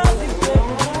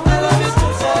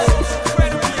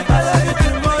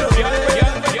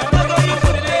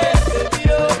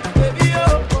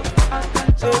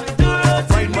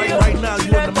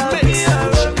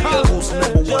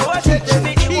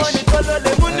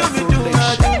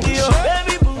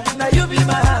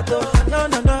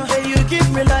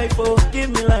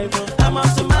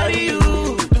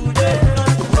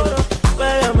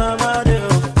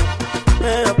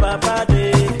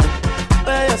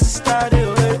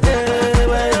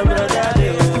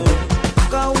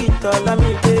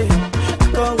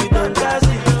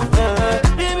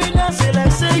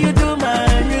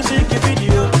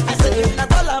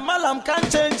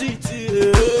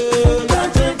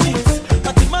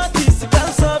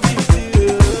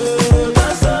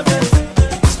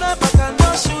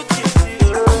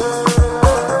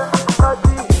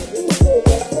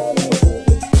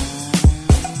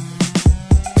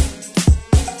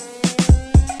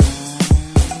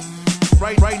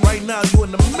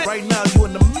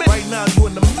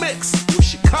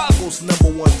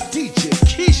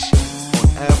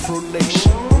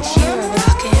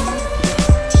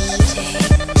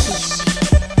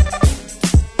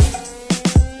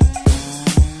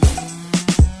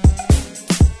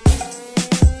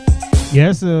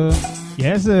 Yes, sir.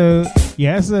 Yes, sir.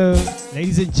 Yes, sir.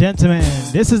 Ladies and gentlemen,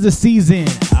 this is the season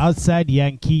outside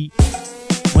Yankee.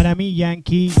 When I mean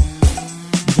Yankee,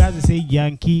 you guys will say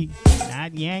Yankee,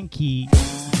 not Yankee.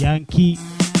 Yankee.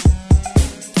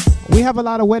 We have a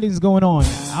lot of weddings going on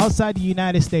outside the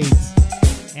United States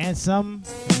and some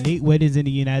late weddings in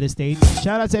the United States.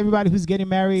 Shout out to everybody who's getting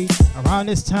married around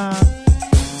this time.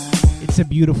 It's a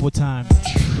beautiful time.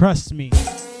 Trust me.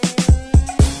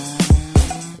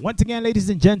 Once again, ladies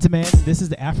and gentlemen, this is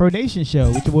the Afro Nation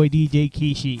Show with your boy DJ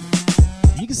Kishi.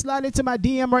 You can slide into my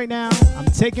DM right now. I'm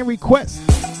taking requests.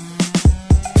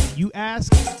 You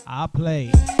ask, I'll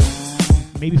play.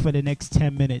 Maybe for the next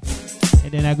 10 minutes.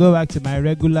 And then I go back to my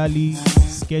regularly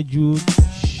scheduled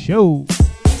show.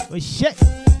 But shit,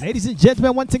 ladies and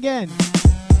gentlemen, once again,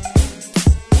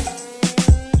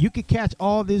 you can catch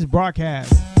all this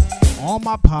broadcast on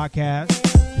my podcast.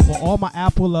 For all my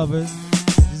Apple lovers,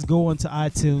 just go onto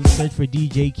iTunes, search for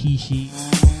DJ Kishi,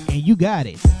 and you got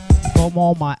it. For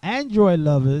all my Android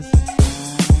lovers,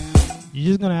 you're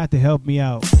just gonna have to help me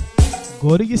out.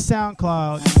 Go to your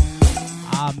SoundCloud.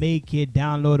 I'll make it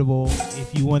downloadable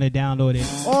if you want to download it,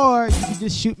 or you can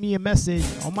just shoot me a message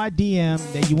on my DM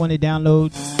that you want to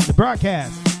download the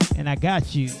broadcast, and I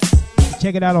got you. You can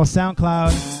check it out on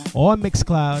SoundCloud or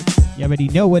Mixcloud. You already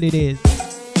know what it is.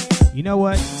 You know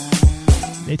what?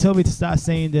 They told me to start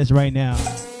saying this right now.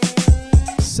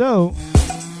 So,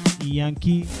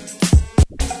 Yankee,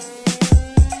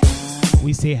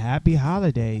 we say happy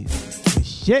holidays.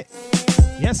 Shit.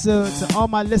 Yes, sir. To all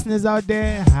my listeners out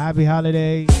there, happy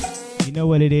holiday. You know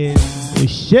what it is.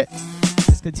 Shit.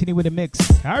 Let's continue with the mix.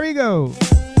 Here we go.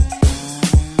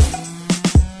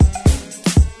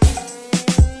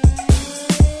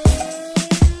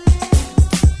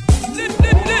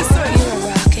 Listen. You are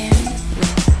rocking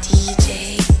with DJ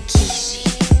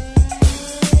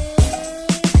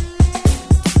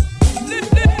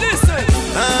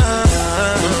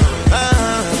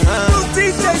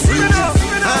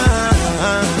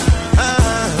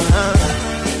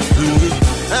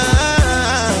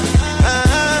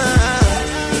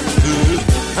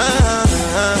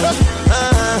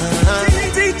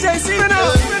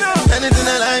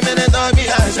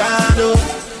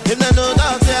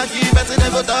party, they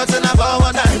go talk, and I go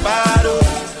one night party.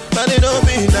 But it don't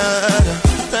be nada.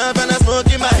 Stop and I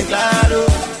smoke in my claro.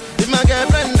 If my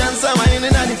girlfriend dance a wine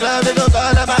in the club, they go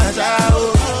call a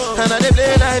bachao. And I they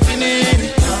play like you need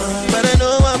it. But they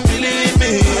no one believe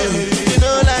me. You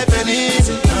know life ain't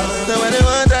easy. So when they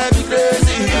want drive me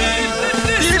crazy.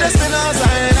 You just spin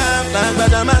outside up. Like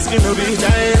but I'm asking to be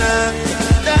China.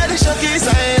 Daddy Shoki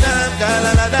sign up.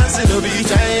 Galala dancing to be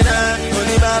China.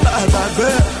 Money baba back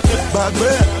back back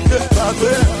back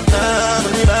back.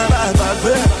 Money baba back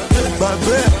back. Back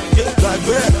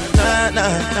back, nah,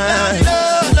 nah, nah.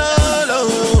 No,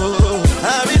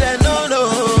 I be there, no.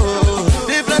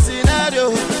 Different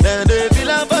scenario, then they feel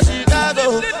I'm for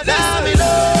Chicago. Nah, me no.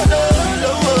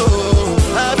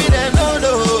 I be there,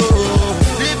 no.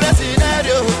 Different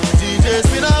scenario, DJ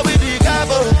spin up with the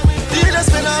cabo. DJ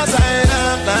spin outside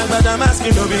up, like but I'm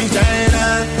asking to be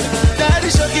China. Daddy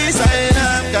Shoki sign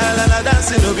up, Galala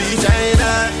dancing to be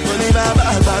China. Money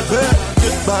baba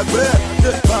back back,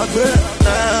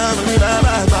 nah, money back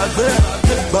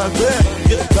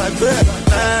back,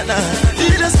 nah.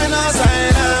 You just spin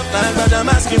outside up, like but I'm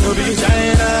asking to be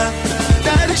China.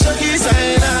 Daddy Shoki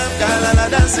sign up, Galala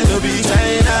dancing to be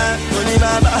China. Money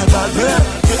back, nah,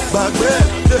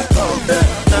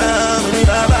 money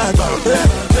back,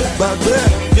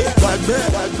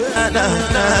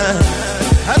 nah.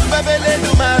 Adubabele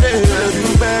dumare,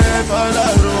 adube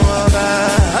fọlọ́run ọba.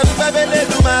 Adubabele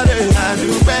dumare,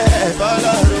 adube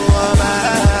fọlọ́run ọba.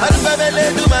 Adubabele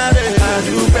dumare,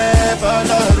 adube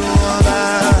fọlọ́run ọba.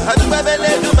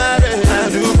 Adubabele dumare,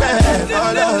 adube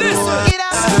fọlọ́run ọba.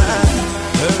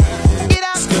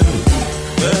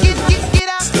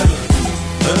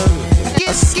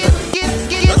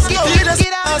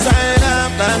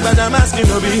 But I'm asking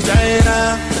to be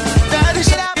China. Daddy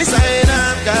Shoki sign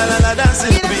up, Galala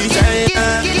dancing to be China.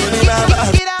 Money baba,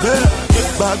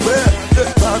 back,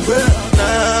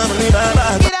 nah, money baba,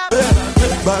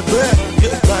 back,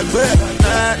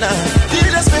 nah. You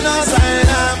just spin on sign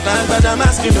up, but I'm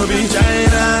asking to be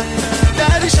China.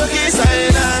 Daddy Shoki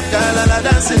sign up, Galala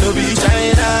dancing to be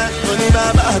China. Money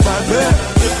baba, back,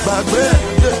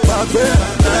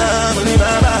 nah, money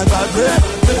baba,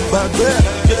 back,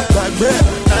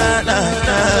 nah.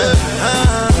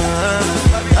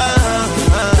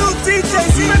 New DJ,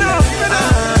 see me now.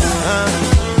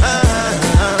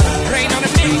 Rain on the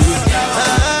mix.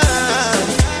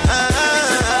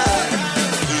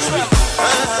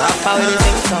 How it is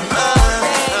in song.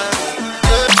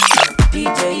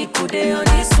 DJ Ikude on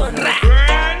this one.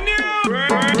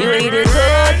 The way they go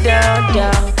down.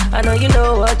 I know you know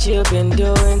what you've been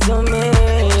doing to me.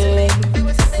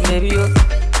 Baby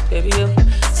you.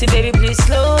 See baby please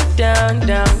slow down.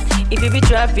 If you be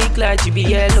traffic light you be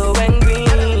yellow and green.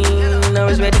 I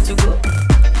was ready to go.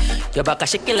 Your back are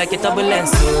shaking like a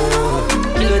turbulence. So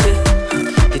kilo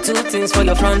the two things for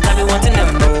your front I be wanting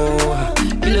them more.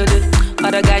 Kilo the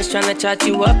other guys tryna chat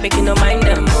you up, making no mind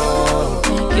them more.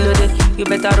 Kilo the you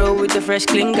better roll with the fresh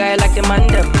clean guy like the man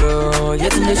them more.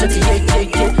 Yes in the shorty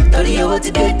yeah. Tell you what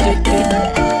to do.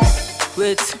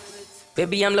 Wait,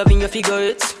 baby I'm loving your figure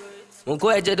eight. Won't go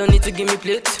ahead, you don't need to give me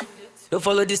plate. Don't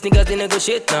follow these niggas, they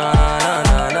negotiate.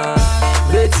 Nah.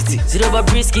 Great titty. Zero but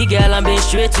brisky, girl, I'm being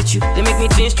straight with you. They make me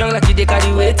twin strong like you, they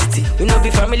carry weight titty. We know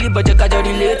be family, but you can't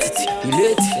relate it.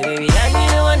 Relate. Hey, baby, I need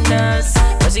the one dance.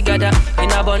 Cause you got that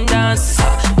in abundance.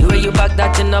 The way you back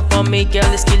that thing up on me,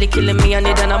 girl, it's killing me, I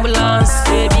need an ambulance.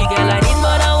 Baby, girl, I need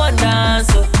more than one dance.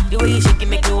 The way you shake it,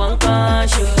 make me one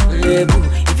conscious. Lebu,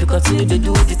 if you continue to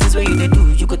do this is what you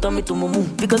do. You could tell me to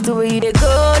move. Because the way they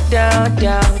go down.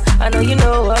 I know you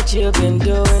know what you've been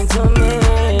doing to me.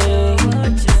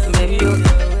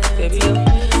 Baby you.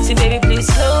 See baby please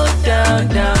slow down.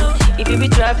 If you be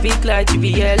traffic light you be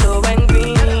yellow and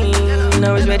green.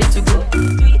 I was ready to go.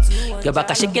 Your back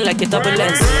are shaking like a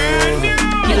turbulence.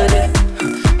 Kilo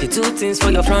the two things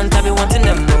for your front I be wanting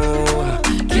them more.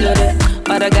 Kilo the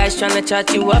other guys tryna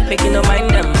chat you up, making no mind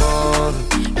them more.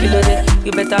 Kilo the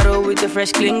you better roll with the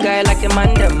fresh clean guy like a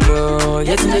man them more.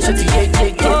 Yes in the shorty yeah.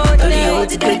 Tell you what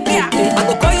to do. I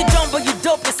go call you John but you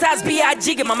dope. Besides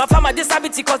B.I.G. Mama farmer this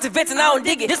habit cultivating I don't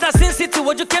dig it. This not Sin City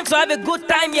where you came to have a good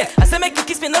time yeah. I say make you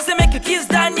kiss me, not say make you kiss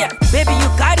down yeah. Baby you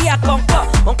carry a conquer.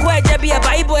 Uncle Ejebi a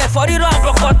Bible for the wrong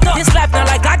brokoto. This life now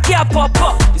like I can't pop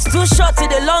up. It's too short to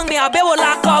the long me I be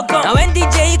like a gun. Now when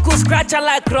DJ Iku scratch her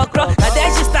like croc. And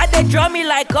then she started drum me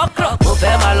like okra. Mo fe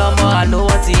malomo, I know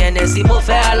what the NSC. Mo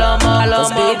fe alomo.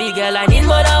 Cause baby girl, I need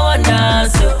more than one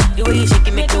dance. The way you shake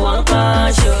it, make me one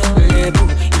conscious.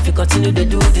 If you continue to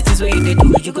do this is what you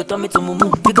do. You go tell me to move.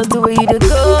 Because the way you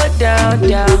go down.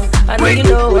 I know you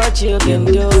know what you've been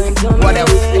doing to me.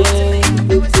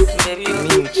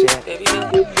 Baby,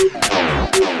 you.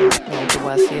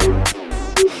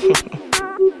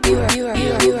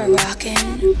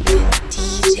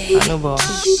 Anubo.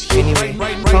 Anyway,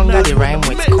 Conga the rhyme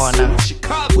with corner.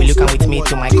 Will you come with me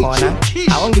to my corner?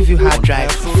 I won't give you hard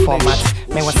drive format.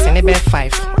 May was Senebe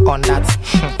 5 on that.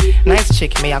 Nice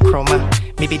chick, may a chroma.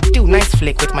 Maybe do nice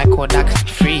flick with my Kodak.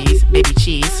 Freeze, baby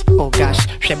cheese. Oh gosh,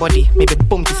 she body. Maybe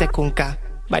boom to sekunka.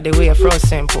 By the way, I froze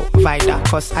simple, Vida.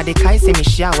 Cause I decay say me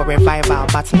shower revival.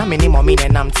 But na many more mean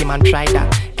and I'm team and try that.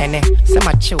 And say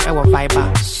my chill, I will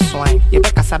vibe. Swine, you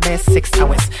better sabe 6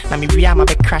 hours. Na me ria ma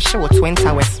be crash with 20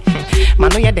 hours. Man,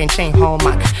 no, you then chain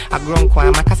hallmark. I grown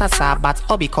quite my casa, but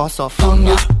all because of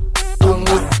Tonga.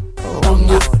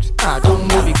 Ah,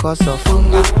 Tonga because of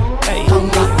Tonga. Hey,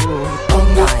 Tonga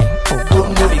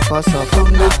because of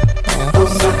Tonga.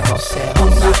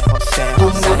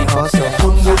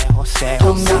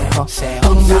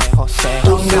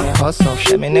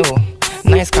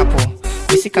 Nice couple.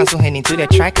 We see cancel head into the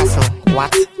tri-castle.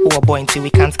 What? Oh boy until we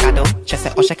can't cuddle. Just say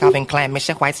Osha Calvin Klein,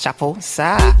 Mesha Whitechapel.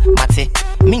 Sa, Mate.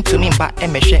 Mean to me back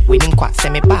and Mesha winning quat.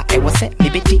 Send me back, it was set, me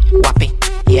bitty, wappy.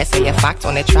 Yes, say a fact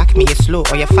on the track, me is slow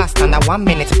or you fast under 1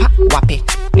 minute, pop, wappy.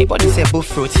 Nobody say bull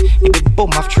fruit, it be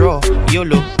boom after all.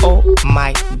 YOLO, oh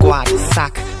my god,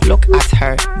 sack. Look at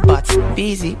her, but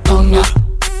busy. Tonga,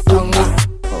 Tonga,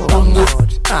 Tonga.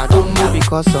 Ah, Tonga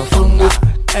because of Tonga.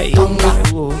 Hey, Tonga,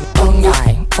 Tonga,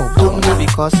 oh Tonga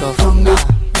because of Tonga.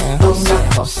 Tonga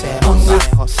because of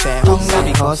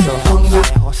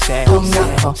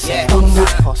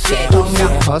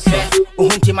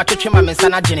Uhunti machoche ma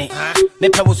mensana jene. Me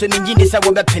pe wo so mi ngini se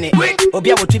wo be pene. Obi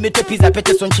a wo tumi to pizza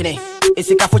pete so nchene.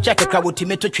 Esika fo check kra wo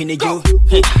tumi to twene jo.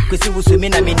 Kwesi wo so mi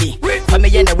na meni. Fa me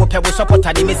ye na wo pe wo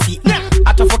supporter de mesi.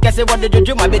 Atofo kese wo de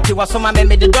jojo ma beti wo so ma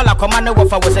me de dollar koma na wo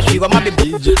fa wo se hwi wo ma be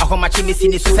bi. Ahoma chi mesi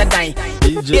ni so se dan.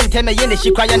 Ye nteme ye ne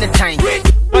shi kwa ya ne time.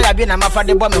 Oya bi na ma fa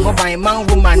de bo me ho ban man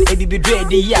woman e bi dre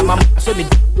de ya ma so me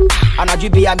anaju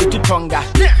bi ya me to Tonga.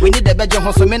 We need the beje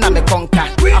ho so me na me konka.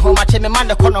 Ahoma chi me man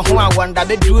de kono ho a da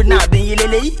be drew na ben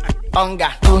yelele onga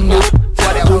onga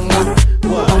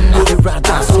onga the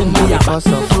rata send me because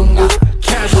of onga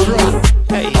cash flow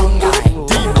hey onga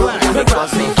deep black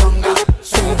because of onga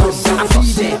so I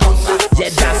see it yeah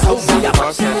that's how we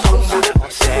are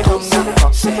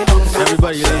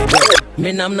everybody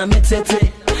me nam na metete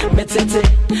metete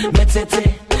metete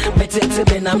metete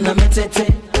me nam na metete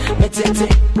metete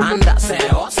anda se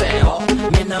o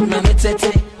me nam na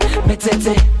metete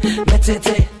metete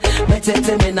metete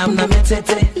metete me nam na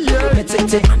metete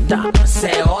metete anda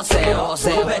se o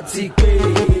beti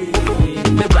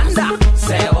me banda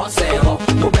se o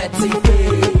beti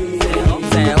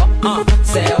se o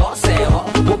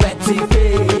beti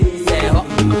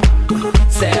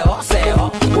se o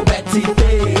beti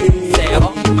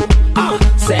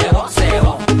se o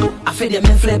I feel the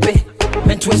men flippy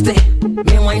men twisty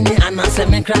men whiny and I say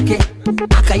men cracky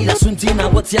akaida suntina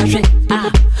what ya shake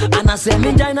and I say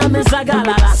men dina men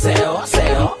sagala se o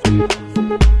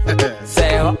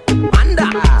anda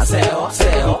se o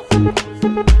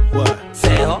what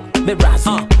se o me brass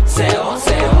se o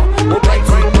right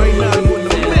now you in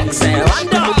the mix se o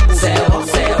anda se o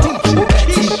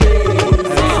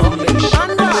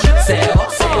anda se o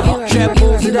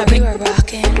you are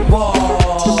rocking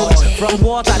from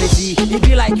water to sea it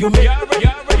be like you make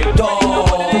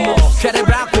shut it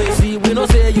back crazy we no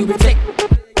say you be take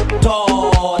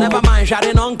tall never mind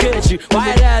shouting on catch you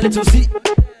why there little see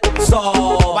so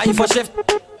why you for shift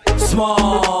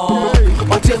small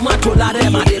but take my to la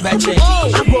dem and they betche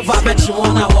I go for bet you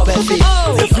wanna wo bet it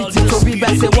the city to be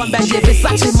bet say one bet if it's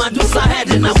actually my do sa head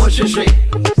in a motion straight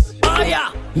oh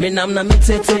yeah me nam na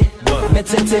metete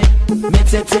metete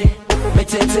metete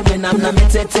metete me nam na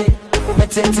metete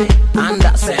metete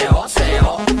anda se o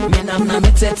me nam na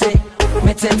metete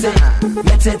metete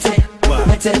metete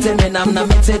metete me nam na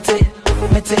metete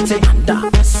metete anda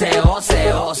se o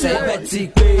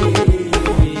beti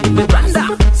me banda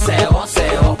se o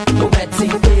beti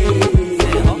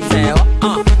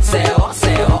se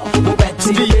o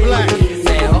beti deep black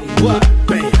what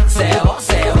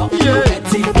se o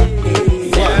beti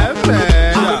yeah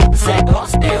man se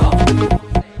o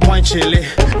point chili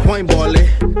point bally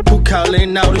who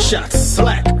calling out the shots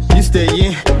slack you stay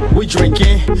in we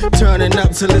drinking turning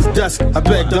up till it's dusk I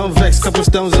beg don't vex couple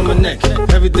stones on my neck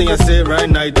everything I said right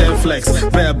now then flex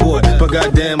bad boy but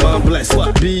goddamn I'm blessed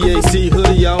BAC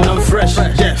hoodie on I'm fresh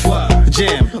Jeff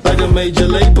jam like a major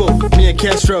label me and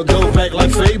Castro go back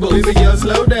like Fable baby girl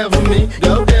slow down for me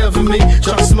go down for me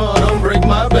try small don't break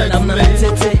my back I'm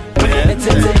metete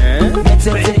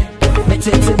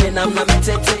I'm na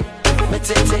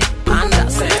metete anda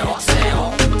se o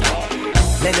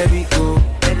let it be go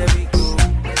let it be go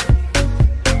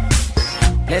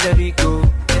let it be go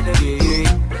let it be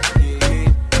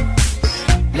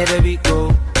let the beat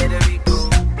go.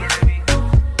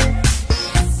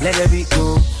 Let the beat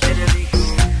go.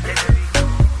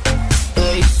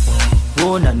 Hey,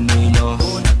 oh na no,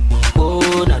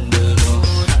 oh na no, oh na no,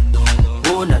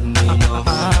 oh na no,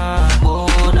 oh na no,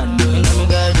 oh na no,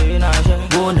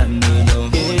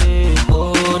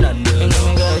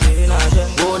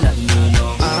 oh na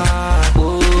no,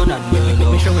 oh na no.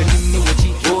 Me show him new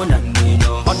cheek, oh na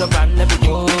no, on the brand never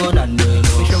go, oh na no.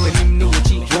 Me show him new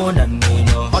cheek, oh na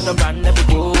no, on the brand never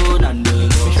go, oh na no.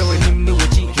 Me show him new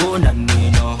cheek, oh na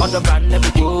no, on the brand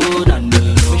never go, oh na no.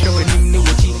 Me show him new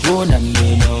cheek, oh na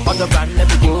no, on the brand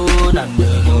never go, oh na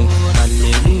no.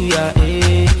 Hallelujah,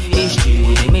 eh,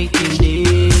 history they make it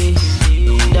day,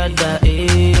 dada,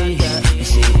 eh, I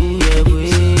say ooh yeah, boy,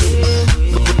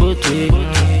 but we,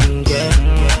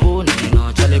 yeah, oh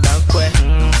no, Charlie Banque,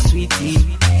 sweetie,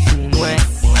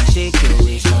 shake your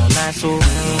waist, my nice so,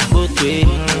 but we,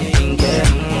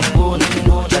 yeah, oh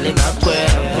no, Charlie Banque,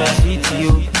 sweetie,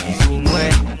 you,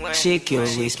 shake your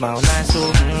waist, my nice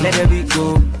so, let it be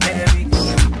go,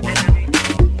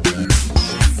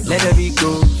 let it be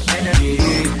go,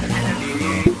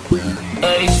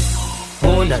 hey,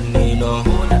 oh na no,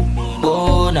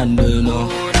 oh na no,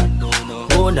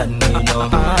 oh na no,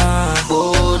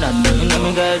 oh na no,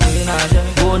 me get you na she,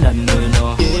 oh na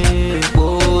no,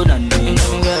 oh na no, me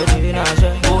get you na she,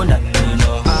 oh na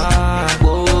no,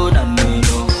 oh na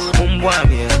no,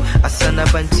 umbwami, asana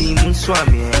banti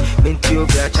munswami, binti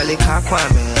obia chale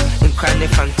kakwami, inkrane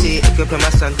fanti, ekepe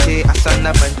masante,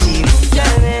 asana banti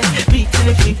munjame, beat in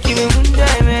the freaky me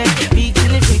munjame, beat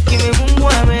in the freaky me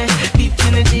mumbwami, beat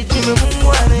in the jiji me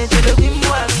mumbwami, chale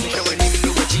bimbwami, show him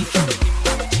new cheek,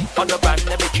 on the brand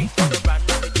never cheek, on the brand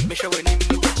never cheek, me show him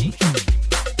new cheek.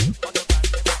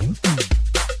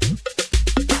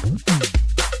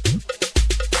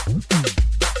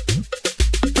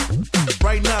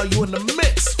 Right now, you in the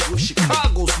mix with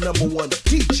Chicago's #1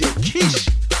 DJ Keish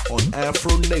on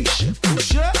Afro Nation.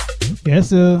 Yes,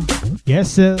 sir.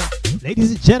 Yes, sir.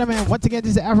 Ladies and gentlemen, once again, this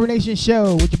is the Afro Nation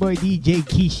Show with your boy DJ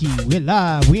Keish. We're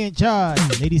live. We're in charge.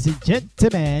 Ladies and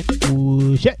gentlemen.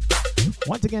 Ooh, shit.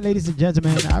 Once again, ladies and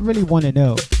gentlemen, I really want to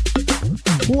know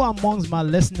who amongst my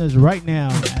listeners right now,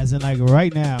 as in like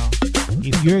right now,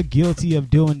 if you're guilty of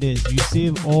doing this, you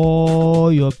save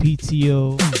all your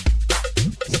PTO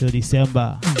till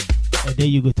December. And then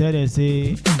you go tell them,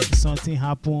 say, something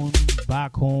happened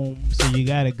back home, so you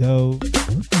gotta go.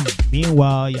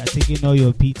 Meanwhile, you're taking all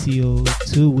your PTO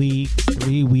 2 weeks,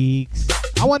 3 weeks.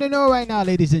 I want to know right now,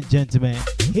 ladies and gentlemen.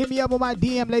 Hit me up on my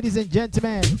DM, ladies and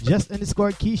gentlemen.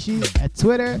 Just_Keishi at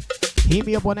Twitter. Hit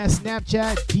me up on that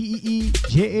Snapchat,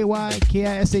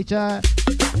 DEEJAYKISHI.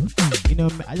 You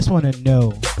know, I just want to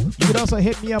know. You can also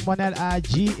hit me up on that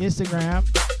IG, Instagram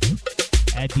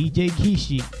at DJ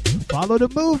Keishi. Follow the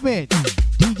movement.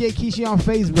 DJ Keishi on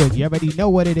Facebook. You already know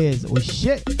what it is. Oh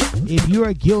shit. If you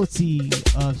are guilty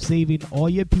of saving all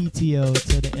your PTO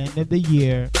till the end of the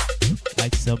year,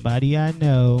 like somebody I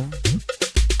know,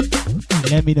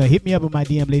 let me know. Hit me up on my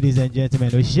DM, ladies and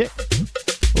gentlemen. Oh shit.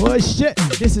 Oh shit.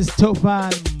 This is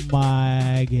Tofan,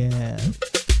 my girl.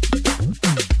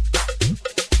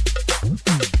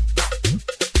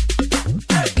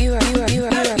 You are rocking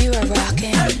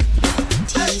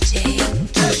DJ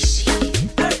Keishi.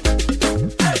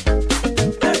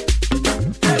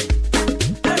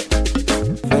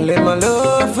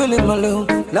 Feeling my love.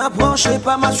 L'approche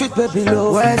pas ma suite baby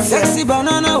love. Ouais, sexy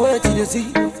banana, ouais, tu le dis.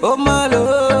 Oh my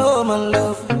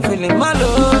love, feeling my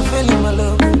love.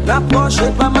 L'approche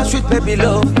pas ma suite baby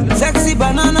love. Sexy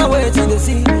banana, ouais, tu le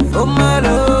dis. Oh my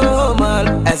love.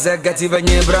 Essa gatti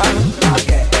vegni bra.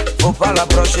 Faut pas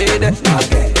l'approcher de.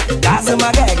 That's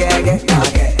my gag.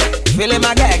 Feeling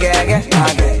my gag.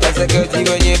 Essa gatti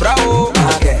vegni bra.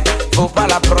 Faut pas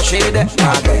l'approcher de.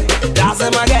 That's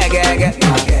my gag.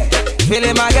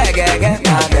 Feeling my gag.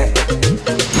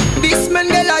 This man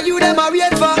girl are you them a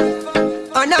wait for,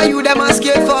 and are you them a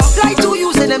scared for? Like to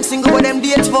use them single but them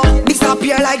date for.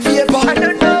 Disappear like vapor. I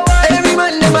don't know why. Every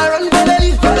man them a run for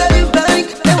you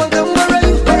like they want come for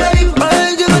you.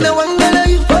 Find you and I want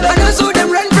you, and I saw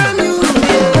them run from you.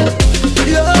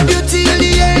 Love you till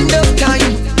the end of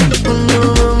time.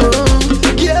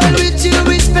 Girl with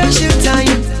you is special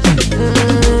time.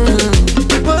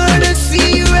 Wanna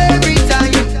see you every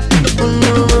time.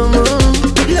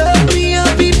 Love me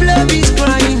up if love is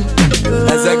crying.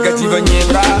 Essa que ti vegni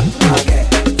bra.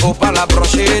 Faut pas la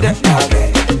brocher de.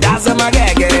 That's my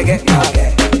gag.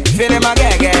 Feeling my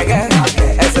gag.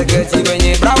 Essa que ti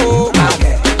vegni bra.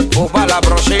 Faut pas la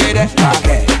brocher de.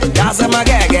 That's my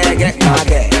gag.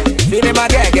 Feeling my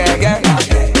gag.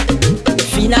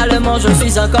 Finalement je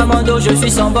suis un commando, je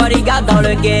suis son bodyguard dans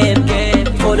le game.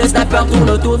 Trop peur tourne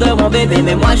autour de mon bébé,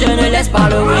 mais moi je ne laisse pas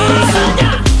le wing.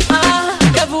 Ah,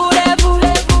 que voulez-vous?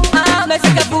 Ah, mais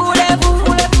c'est que voulez-vous?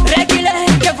 Réguler,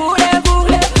 que voulez-vous?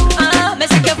 Ah, mais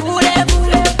c'est que voulez-vous?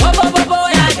 Oh, oh, oh, oh,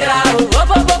 ya grau, oh,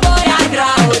 oh, oh, oh, ya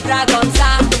grau, tra comme ça.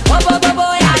 Oh, oh, oh,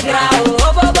 oh, ya grau,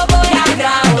 oh, oh, oh, oh, ya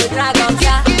grau, tra comme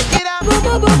ça.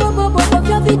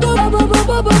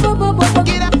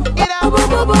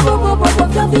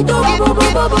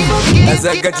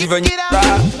 Essa gativa nita,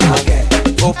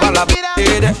 vou falar pra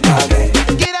ele.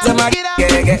 Essa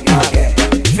maquegue,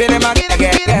 filha maquegue.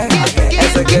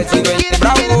 Essa gativa nita,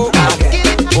 bravo,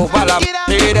 vou falar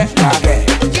pra ele.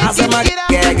 Essa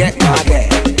maquegue,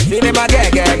 filha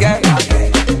maquegue.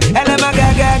 Ela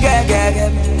maquegue,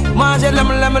 mange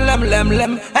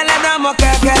lem. Ela dá uma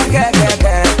queque,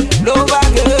 louva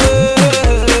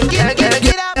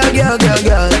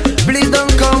Girl, please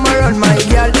don't come around my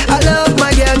girl. I love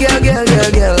my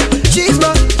girl. She's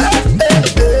my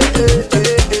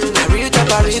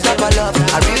Rita for love.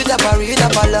 Rita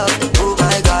for love. Oh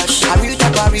my gosh. Rita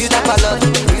for love.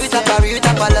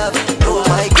 Rita for love. Oh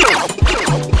my god.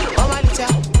 Oh my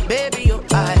little baby,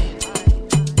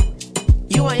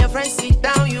 you and your friends sit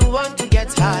down. You want to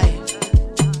get high.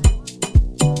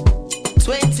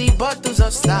 20 bottles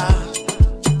of Star.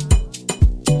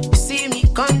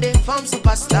 Conde from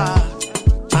superstar.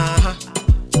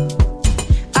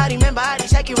 I remember I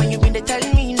check you when you been there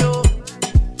telling me no.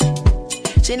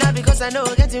 Say not because I know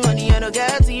getting money, I don't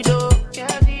get it though.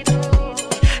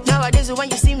 Nowadays when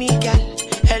you see me, girl,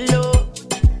 hello.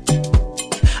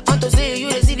 On to say you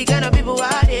the see the kind of people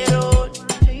out there road.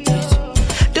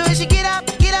 The way she get up,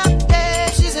 yeah,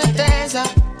 she's a dancer.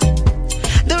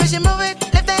 The way she move it,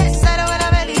 left hand side, I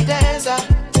wanna belly dancer.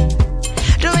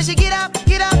 The way she get up,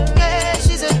 yeah,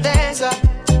 she's a dancer.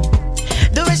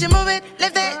 The way she move it,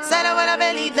 left hand side, I wanna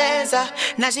belly dancer.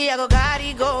 Now she a go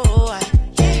carry go.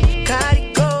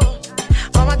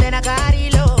 Oh my then I carry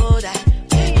load.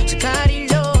 She carry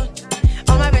load.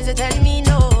 All my friends they tell me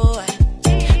no.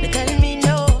 They tell me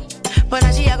no. But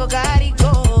now she a go carry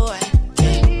go.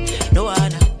 No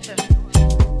one.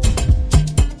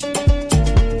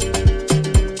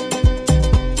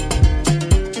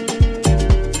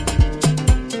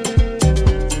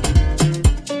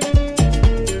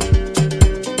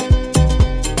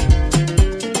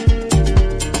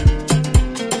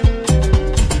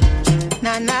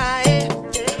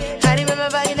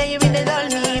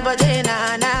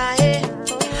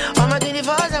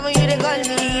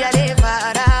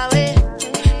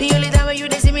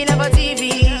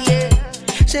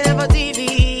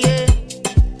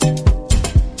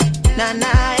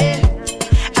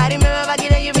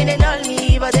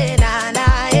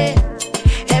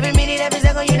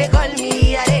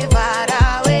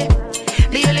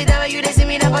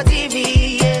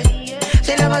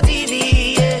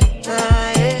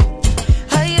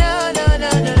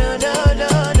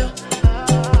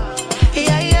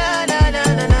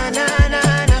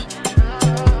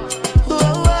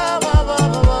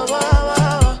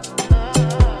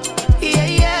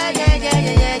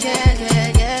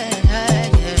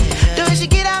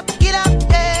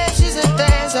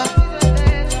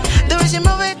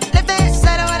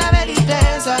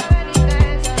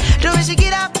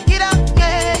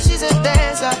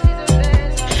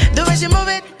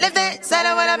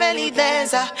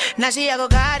 Now she a go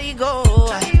carry go.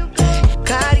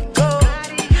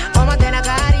 Oh my then I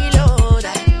carry load.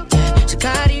 She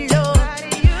carry load.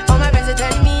 All my friends they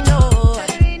tell me no.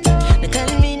 They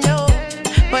tell me no.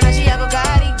 But now she a go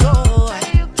carry go.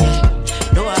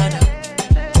 No one.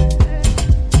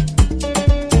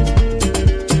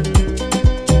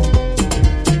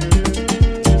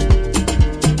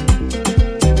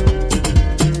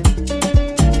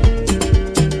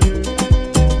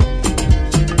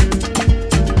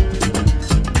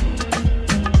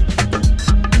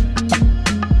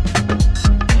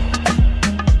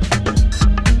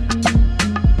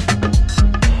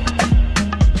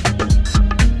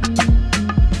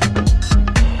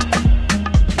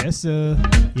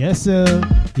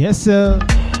 Yes, sir.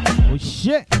 Oh,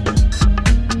 shit.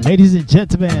 Ladies and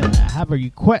gentlemen, I have a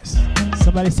request.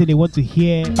 Somebody said they want to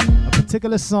hear a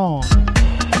particular song.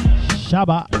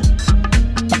 Shaba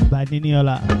by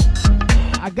Niniola.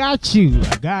 I got you.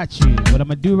 What I'm going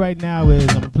to do right now is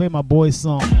I'm going to play my boy's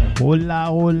song, Hola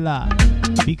Hola.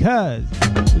 Because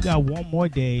we got one more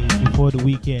day before the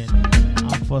weekend.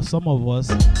 For some of us,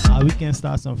 our weekend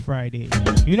starts on Friday.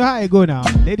 You know how it go now.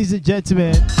 Ladies and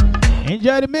gentlemen,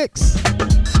 enjoy the mix.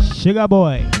 Sugar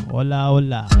Boy, hola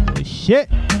hola. Oh shit.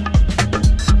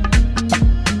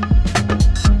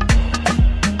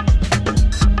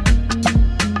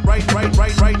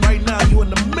 Right now you in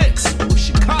the mix with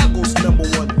Chicago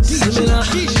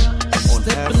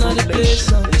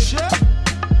nation.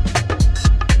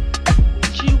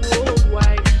 She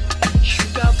worldwide,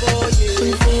 sugar boy, yeah.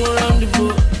 Bring them around the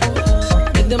boat,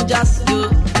 make them just go,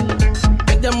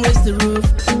 make them raise the roof,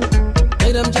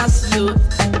 make them just look,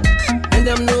 make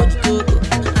them know the coco.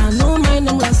 I know my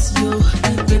name was you,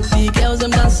 get the girls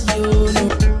them dance you. No.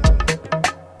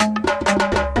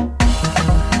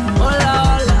 Hola,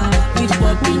 hola, with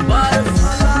popping bottles.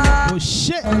 Oh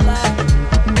shit.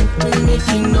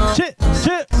 Shit,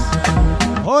 shit.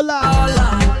 Hola. Hola.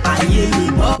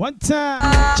 One time.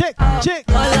 Check, check.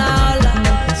 Hola, hola.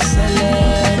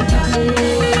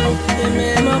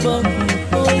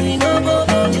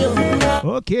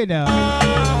 Okay now.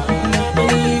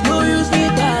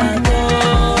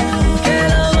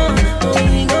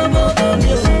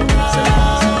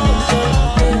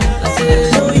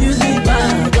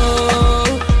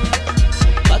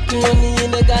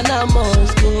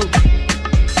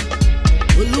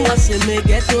 Me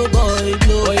ghetto boy,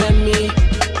 blow me.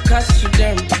 Cash to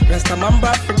them, rest of my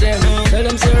back for them. Tell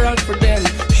them say run for them.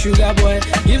 Sugar boy,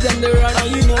 give them the run.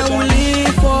 And you know I will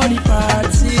live for the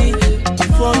party,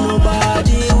 for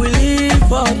nobody. We live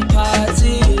for the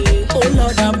party. Oh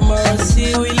Lord have mercy,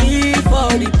 we live for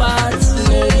the party.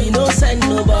 No, we no send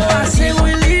nobody. I say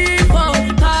we live for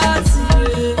the party.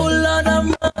 Oh Lord have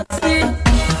mercy.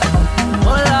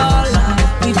 Hola, hola,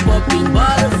 we popping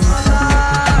bottles.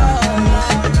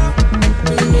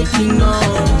 Making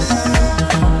noise.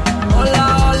 Hola,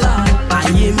 hola, I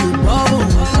am the bubble.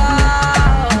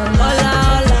 Hola,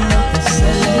 hola,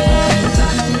 selecta.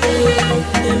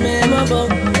 Remember,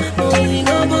 only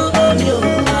go on you.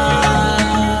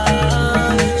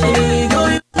 She go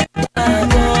you. I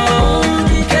go,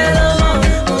 get along.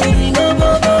 Only go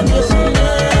on you.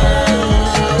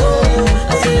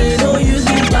 I say no use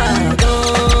me back.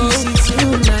 You see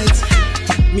tonight,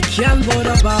 me can't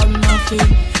bother about nothing.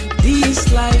 This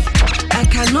life, I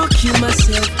cannot kill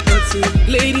myself, but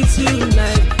lady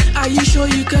tonight, are you sure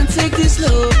you can take this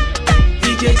love?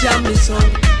 DJ jam the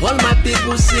song, all my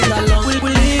people sing along. We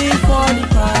live for the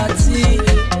party,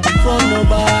 for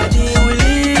nobody. We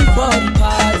live for the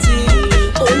party.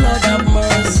 Oh Lord have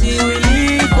mercy, we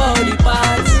live for the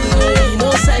party. We no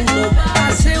send no.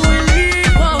 I say we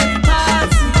live for the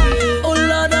party. Oh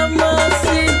Lord have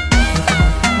mercy.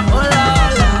 Hola,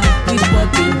 hola, we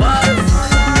popping bottles.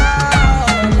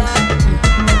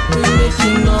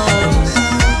 Making noise.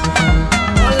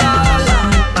 Hola, hola,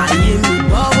 I am the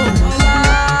bubble.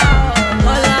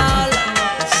 Hola, hola,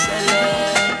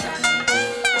 selecta.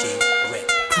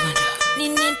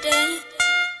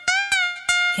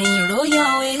 Can you roll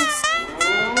your waist?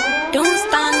 Don't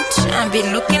stand and be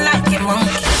looking like a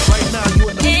monkey. Right now you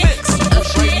in the mix.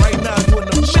 Right now you in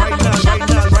the mix.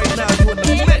 Right now you in the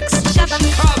mix.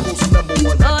 Chicago's number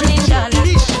one. On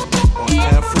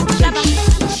Afro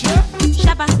Nation.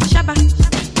 Shabba, shabba,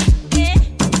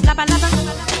 laba, laba,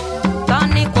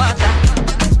 Tony Quarter.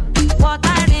 What I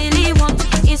really want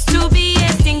is to be a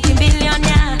stinking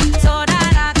billionaire, so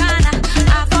that I can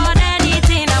afford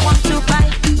anything I want to buy.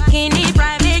 In the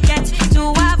private jet to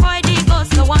avoid the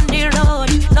ghost on the road.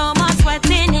 No more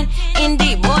sweating in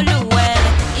the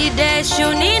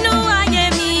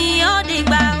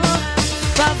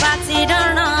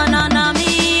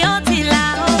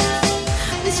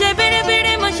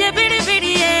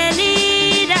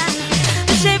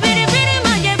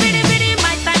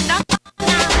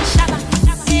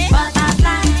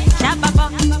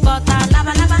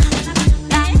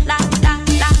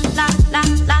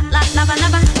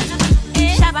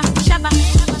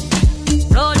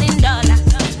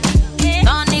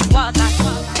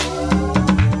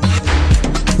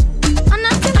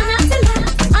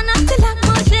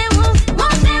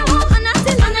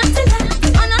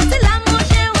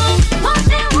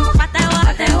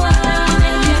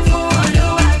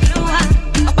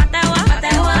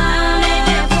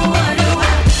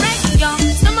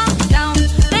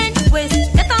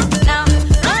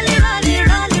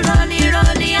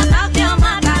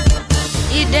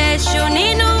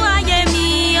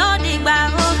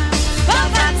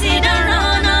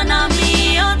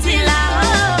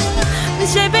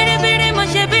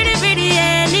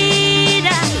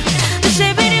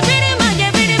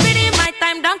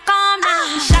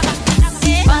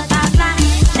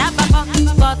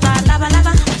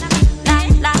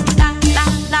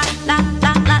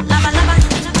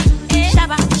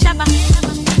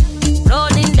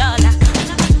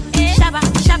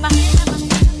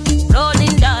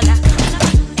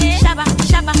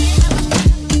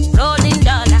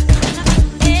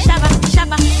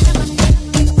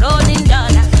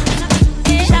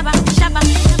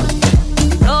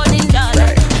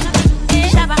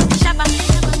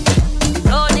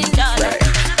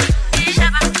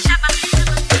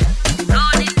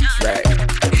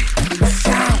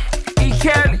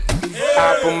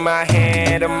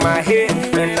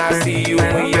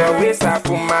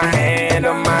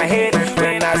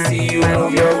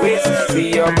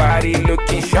your body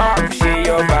looking sharp. Shake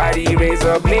your body,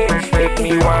 razor blade. Make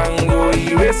me want go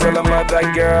erase all the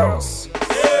other girls.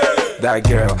 That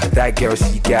girl,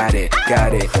 she got it, she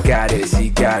got it, she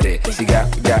got it, she got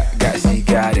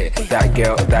it.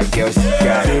 That girl, she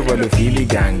got it. Well, feel it,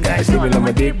 ganga. She will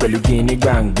my dick, but you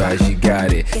can't bang, she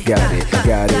got it.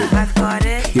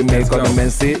 You make all the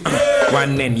men sit.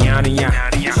 One and yana,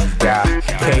 she got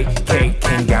cake,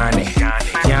 kingani,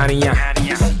 yana,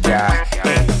 she got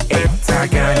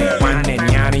tagani. One and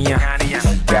yana,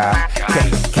 she got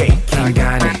cake,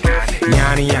 kingani,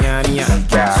 yana, she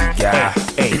got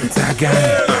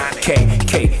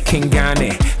Kingane,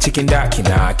 chicken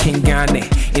dakina, Kingane,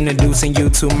 introducing you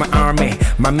to my army,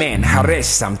 my man Harish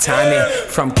Samtani,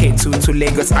 from K2 to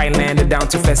Lagos Island, down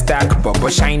to Festac, Bobo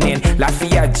Shining,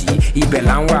 Lafiaji,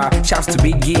 Ibelanwa, shouts to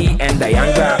Biggie and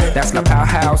Dianga, that's La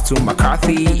Powerhouse to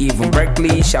McCarthy, even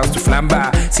Berkeley, shouts to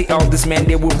Flamba, see all these men,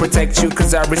 they will protect you,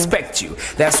 cause I respect you,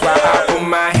 that's why I put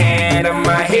my hand on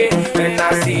my head, when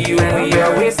I see you move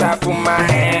your waist, I put my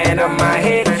hand on my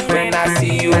head, when I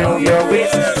see you move your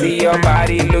waist, see your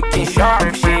body looking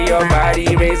sharp, shake your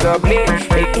body, razor blade,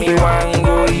 make me want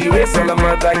go erase all the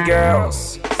other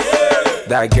girls.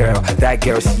 That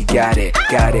girl, she got it,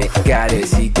 she got it,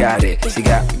 she got it, she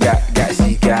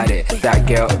got it.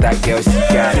 That girl, she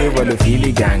got it. Well, feel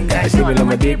it, ganga. She will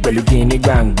my dick, but you can't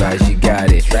bang, she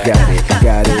got it.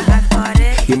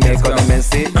 You make all the men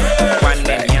sit. One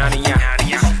day,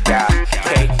 yana, got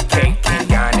cake,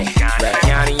 kingani,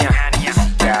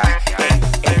 yana, got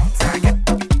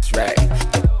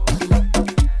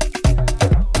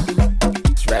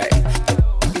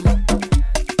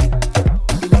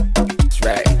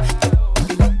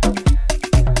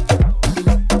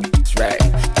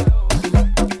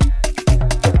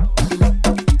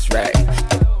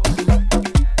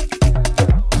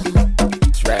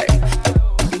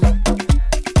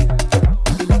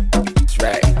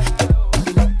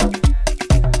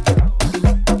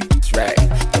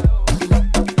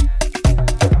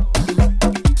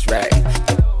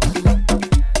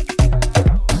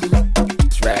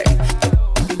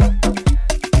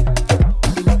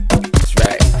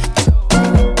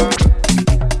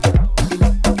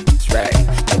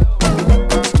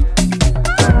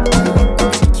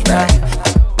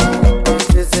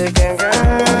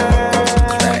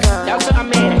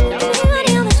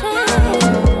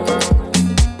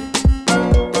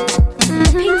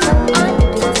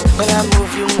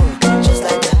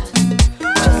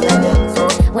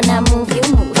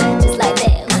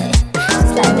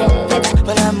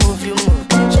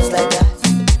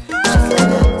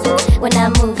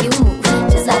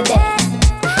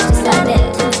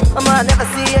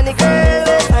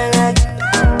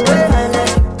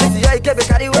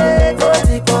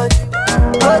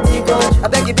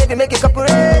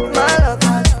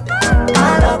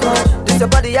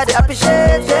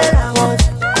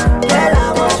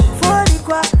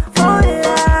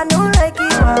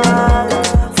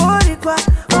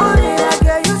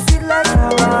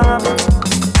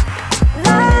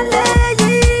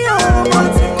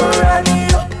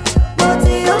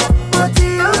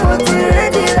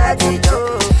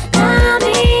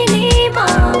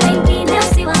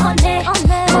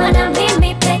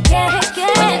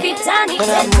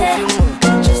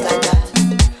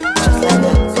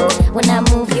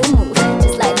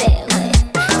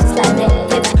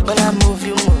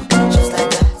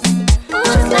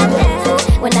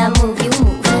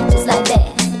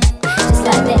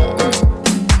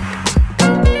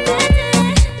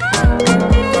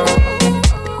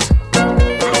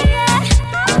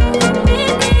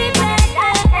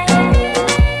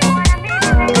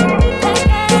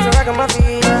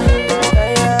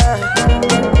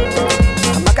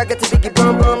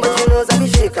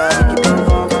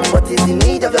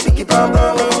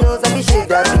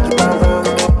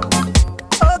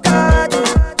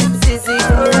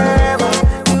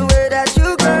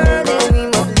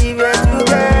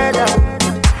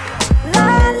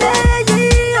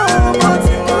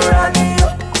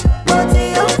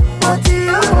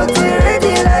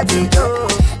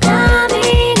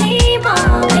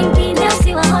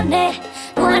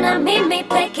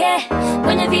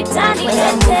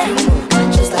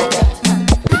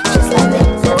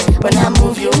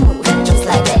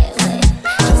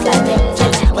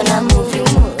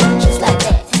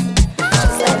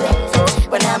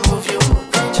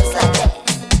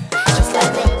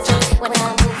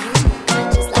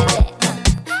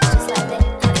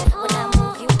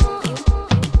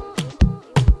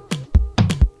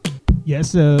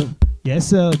Yes,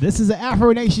 sir. This is an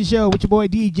Afro Nation show with your boy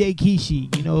DJ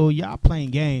Kishi. You know, y'all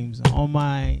playing games on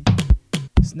my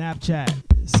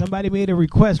Snapchat. somebody made a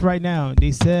request right now.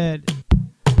 They said,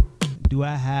 do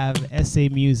I have SA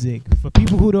music? For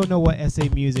people who don't know what SA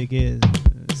music is,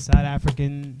 South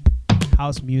African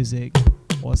house music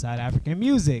or South African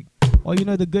music, or you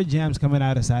know the good jams coming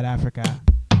out of South Africa.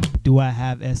 Do I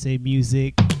have SA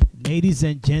music? Ladies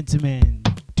and gentlemen,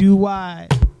 do I?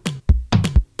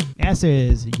 The answer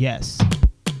is yes.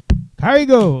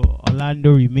 Carrigo,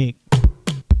 Orlando remake.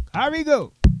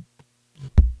 Carrigo.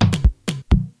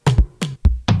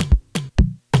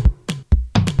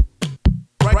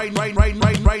 Right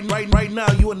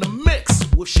now, you in the mix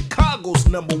with Chicago's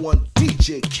 #1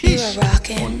 DJ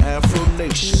Kishi on Afro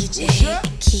Nation. DJ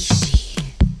Kishi.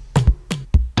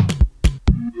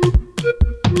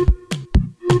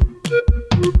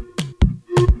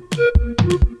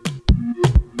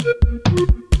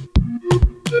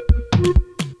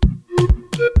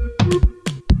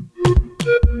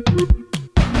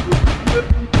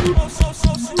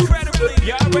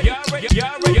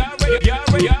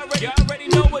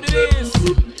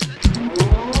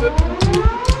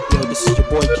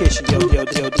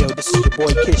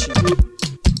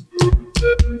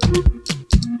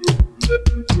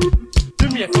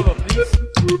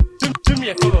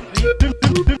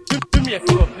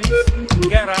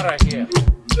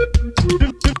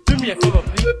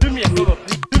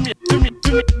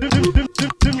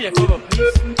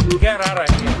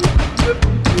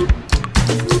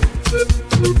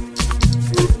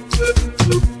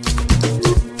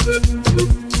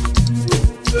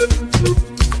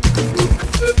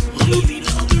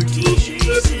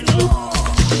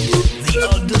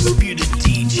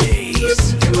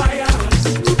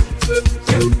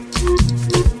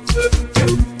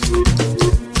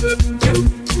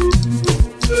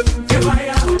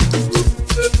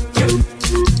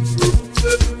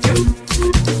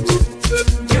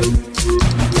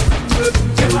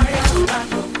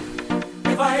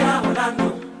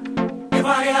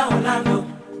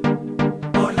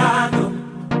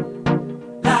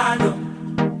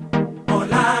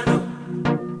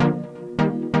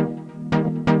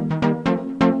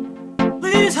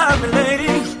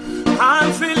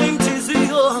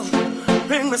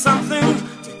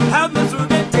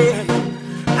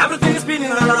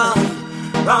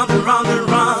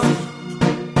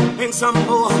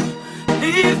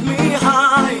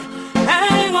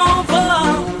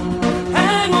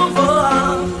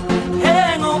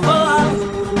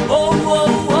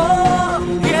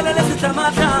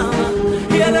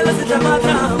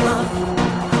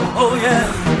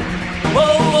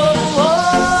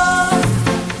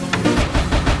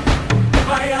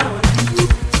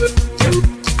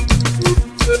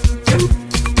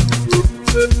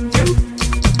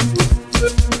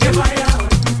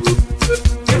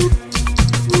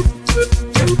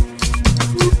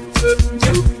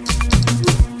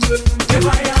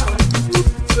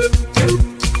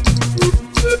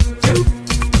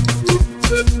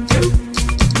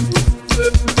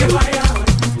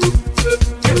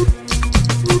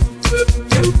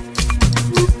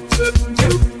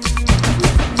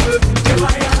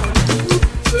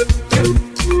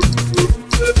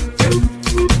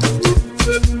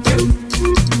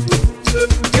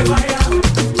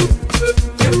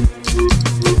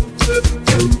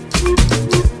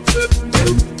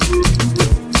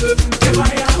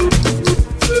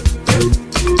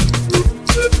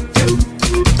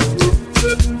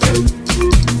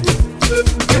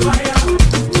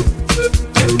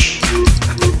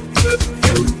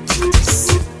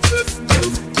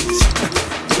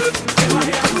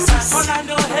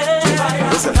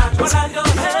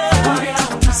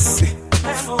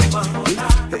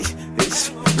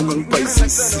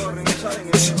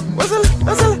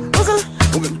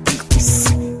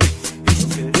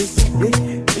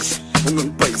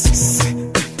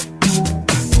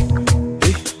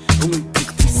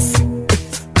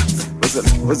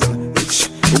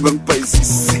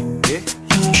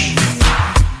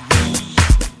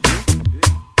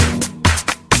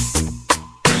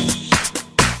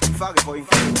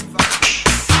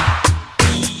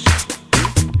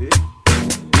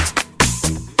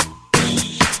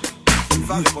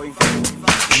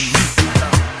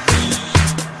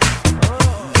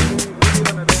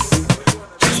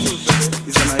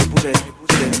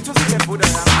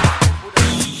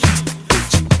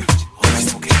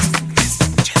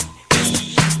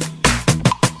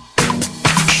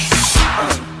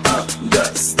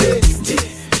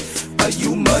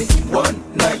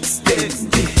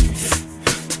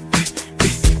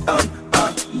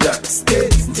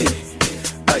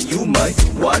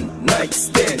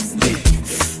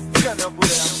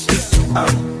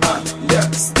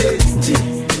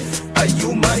 Are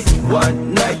you my my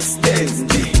one night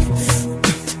stand?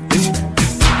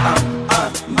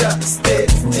 I'm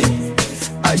understanding.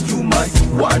 Are you my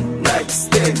one night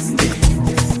stand?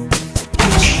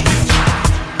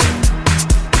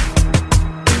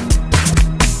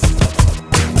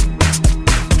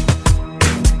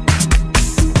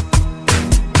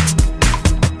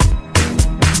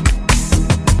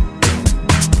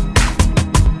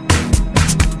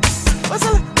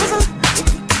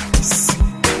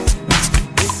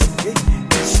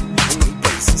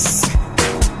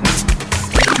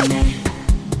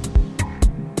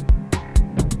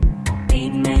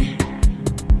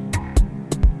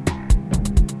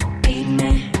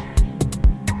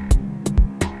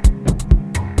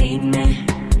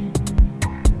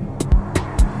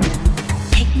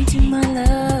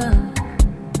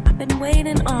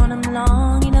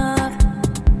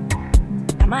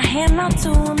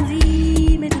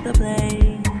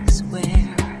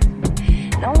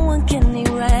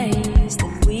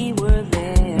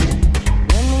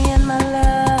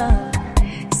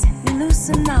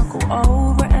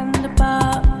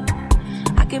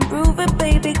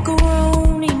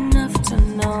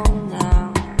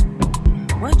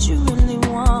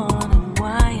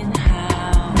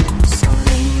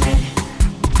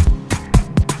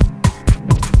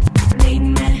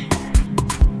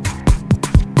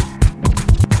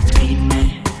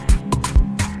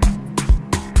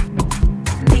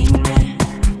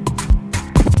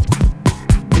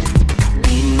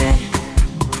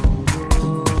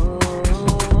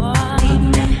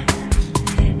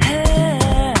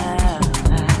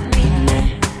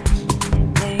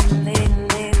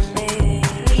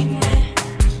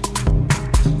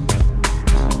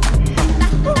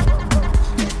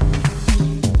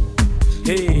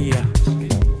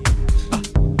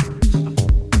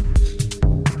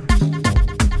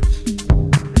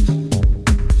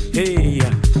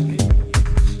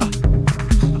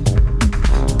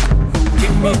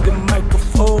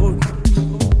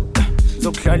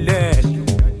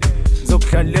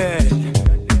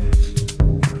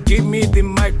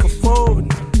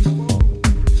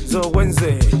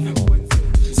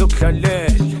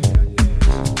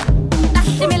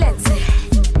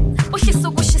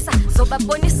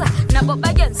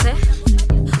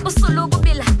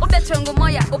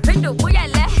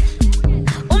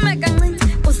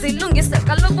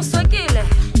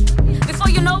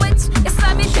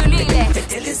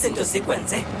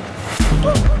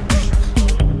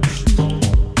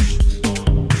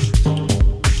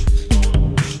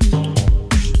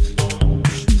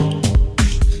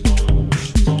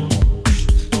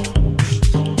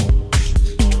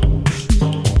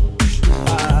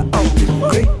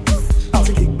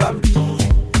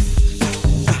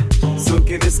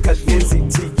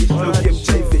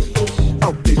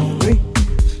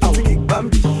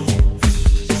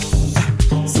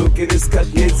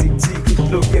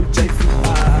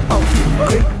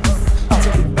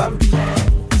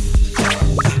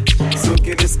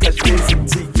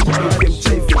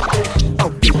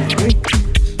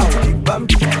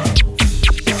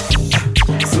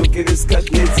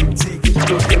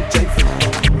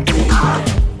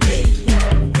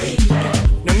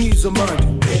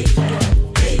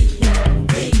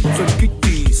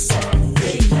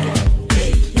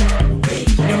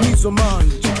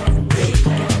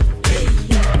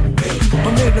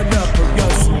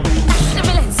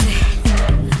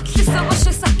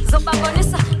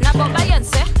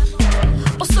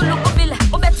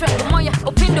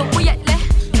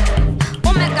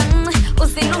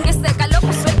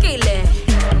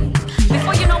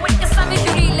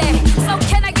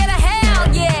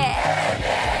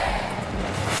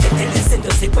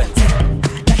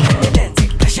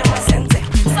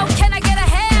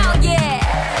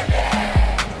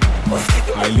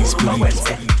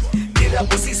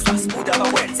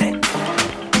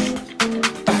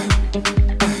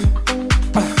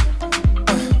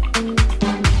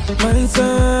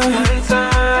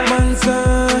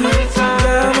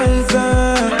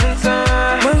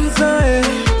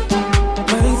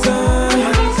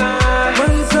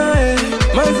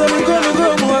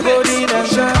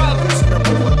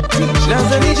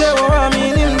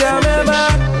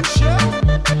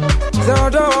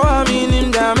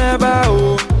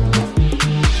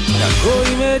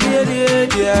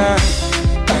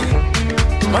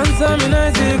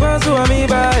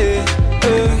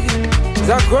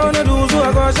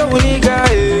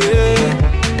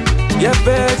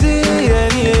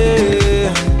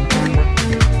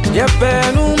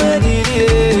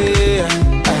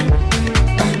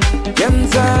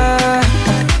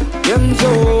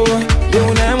 Yemzo,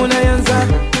 yo na muna yanza,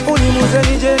 uni muze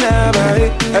nije na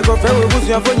bae. I go fair with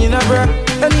you for you never.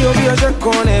 And you'll be a check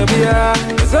on every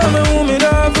some woman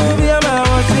up will be a man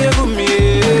was here for me.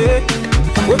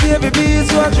 We'll be a baby,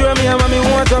 so I dream me, and mommy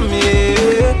want me.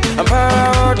 I'm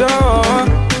proud of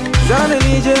Zana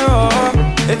Nije,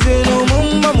 it's in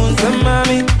Mumba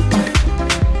Munsamami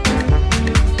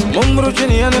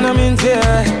Mumbruchini and Aminte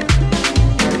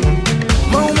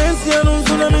Moments,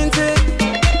 Yanunsunaminte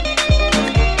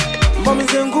Mommy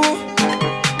Zengu,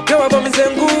 Gawa Mommy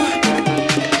Zengu.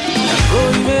 Oh,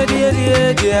 you made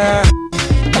it, yeah.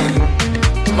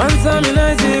 Mansami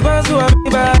nice, Basu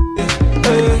Abiba.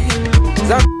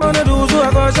 Zakona duzu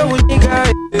akosha unika.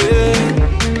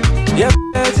 Yep,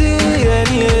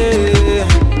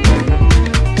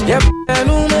 yep,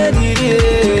 nu medidi.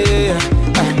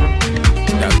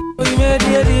 We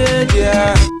medidi,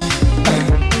 yeah.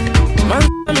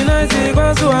 Mansami nice,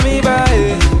 Basu Abiba.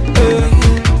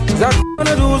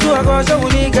 Zakona duzu akosha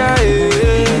unika.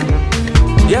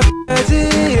 Yep,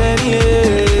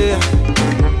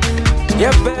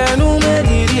 yep, nu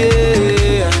medidi.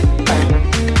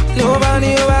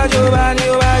 Nobody, nobody,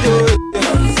 nobody.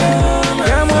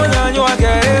 Come on, you are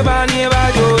getting bani,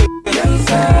 bani.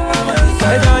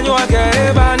 I don't you are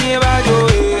getting bani, bani.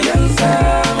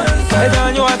 I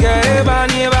don't you are getting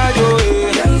bani, bani.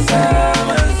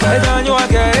 I don't you are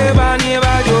getting bani,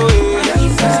 bani.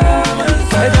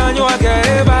 I don't you are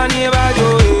getting bani,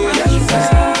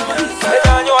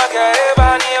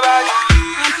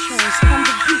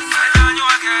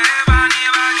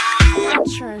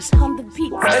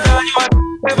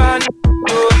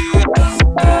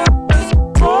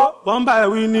 One by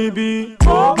Winnie B.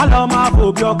 Maloma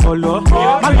for your color.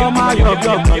 Maloma your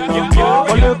color.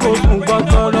 Ole go to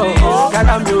Gotoro.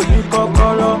 Gather music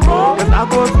color. When I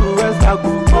go to West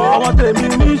Chicago, I want to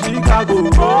meet me Chicago.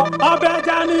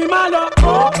 Obejani malo.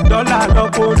 Dollar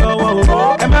loko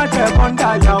lowo. E ma je konda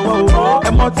yawo. E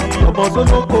mo ti obo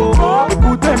soloko.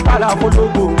 Iku tempala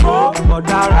fologo.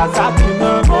 Odara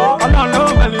sakina. Olorun lo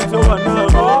meni to wona.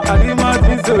 Kari mo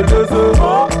ti soloso.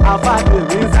 Afade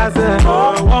mi sase.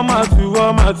 One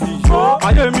mati.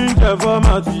 Ayé mi ń jẹ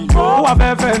fọ́mátì. Ó wà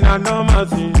fẹ́fẹ́ nàná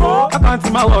mati. Àkáǹtì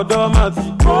máa wọ̀dọ́ mati.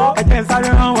 Ẹ̀jẹ̀ ń sáré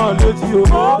rán wọn létí o.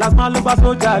 Lásìmọ́ ló gbá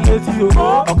sójà létí o.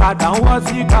 Ọ̀kadà ń wọ́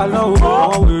sí kàlọ́ o.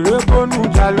 Àwọn wèrè kónú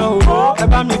jalọ́ o. Ẹ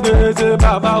bá mi gbé ṣe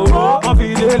bàbá o. Wọ́n fi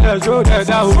ilé lẹ̀ ṣó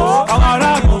dẹ̀dá o. Àwọn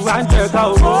aráàlú wá ń jẹ̀ka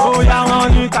o. Ó yá wọn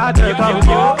ní ká dẹ̀ka o.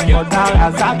 Ọ̀dà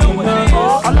Razaki náà.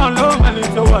 Ọlọ́run ló mẹ́ni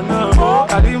tó wọ̀ náà.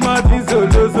 Kàdímọ́ ti ń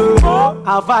sòlóso.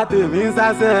 Àfàtèmí ń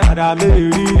sásẹ̀. Àdàmé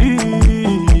rí.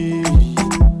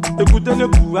 Écoutez le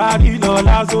Buhari dans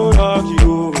la Zoroki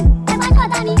o.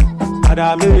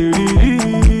 Àdàmé rí.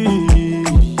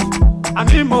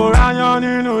 Àní mo ráyán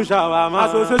nínú ṣàwámà.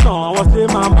 Association àwọn ṣe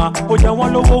máma. Ó jẹ wọ́n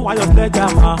lówó wáyọ̀ sẹ́jà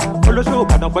ma. Olóṣèlú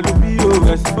Ìbàdàn pẹ̀lú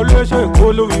POS. Olóṣèlú Èkó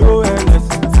lórí OLS.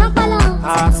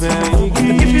 Àfẹ̀yìngì.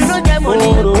 If you no get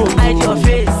money, hide your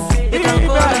face. You can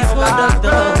go and for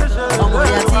doctor. Ọmọ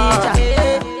ya teacher.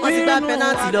 Wọ́n ti gba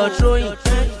penalty lọ throwing.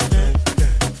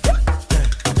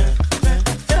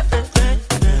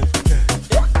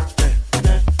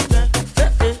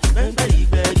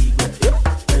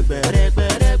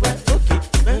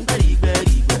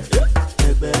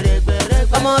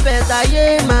 Ọmọ bẹ̀ta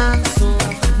yé máa sùn,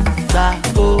 gbà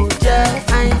kó jẹ́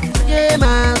àìn yé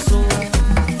máa sùn,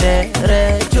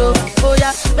 bẹ̀rẹ̀ jó,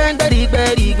 bóyá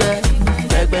gbẹ̀ngbẹ̀rìgbẹ̀rìgbẹ̀,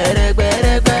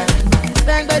 gbẹ̀gbẹ̀rẹ̀gbẹ̀rẹ̀gbẹ̀,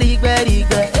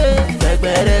 gbẹ̀ngbẹ̀rìgbẹ̀rìgbẹ̀,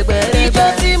 gbẹ̀gbẹ̀rẹ̀gbẹ̀rẹ̀gbẹ̀. Ìjọ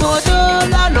tí mo jó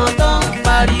lọ́nà tán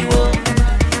pariwo,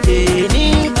 èní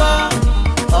ń kọ́,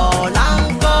 ọ̀la ń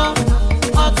kọ́,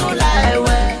 ọ̀túnla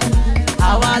ẹ̀wẹ̀,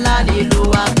 àwa la nílò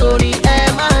àtòrí ẹ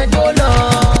máa jó lọ.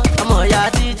 Ọmọ ìyá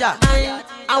tíjà.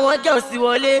 Àwọn girls ti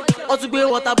wọlé, wọ́n tún gbé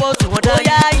water bottle wọn dá.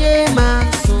 Bóyá yé máa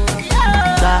sùn,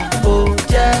 gbà kó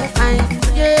jẹ́ àìn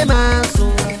yé máa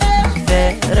sùn,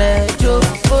 bẹ̀rẹ̀ jó.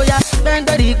 Bóyá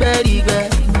gbẹ̀ngbẹ̀rìgbẹ̀rìgbẹ̀,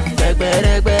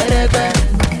 gbẹ̀gbẹ̀rẹ̀gbẹ̀rẹ̀gbẹ̀,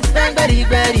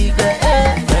 gbẹ̀ngbẹ̀rìgbẹ̀rìgbẹ̀,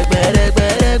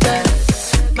 gbẹ̀gbẹ̀rẹ̀gbẹ̀rẹ̀gbẹ̀.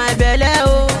 My belle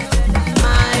o,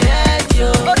 my head yo.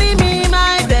 Orí mi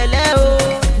my belle o,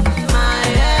 my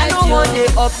head yo. I no wan dey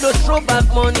upload throwback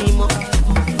money mọ́.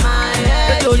 My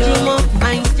head yo. Lójoojúmọ́,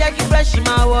 àyìn jẹ́ kí fresh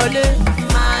máa wọlé.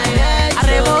 My head yo.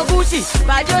 Àrẹ̀mọ Gucci,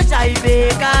 Bàjọ́ Ṣàìbè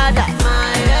Kádà.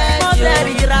 My head yo.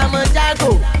 Mọ́tẹ́rì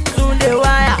Ramojago, Túndé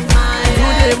Wáyà.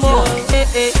 Túndé Mọ́.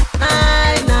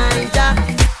 My Naija,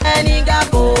 Ẹnìgà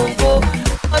Kòǹkò,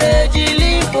 Ọ̀rẹ́jì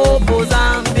Límpòpò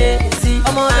Zambezi.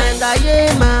 Ọmọ ẹ̀ńdà yé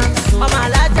máa sùn. Ọmọ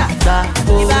alájà gbà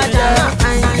kó Ìbàdàn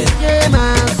àyìn yé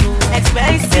máa sùn.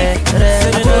 Expensive rẹ̀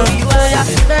àtòrí wáyà.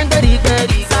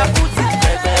 Gbẹ̀ngbẹ̀rìgbẹ̀rì Sàkútì.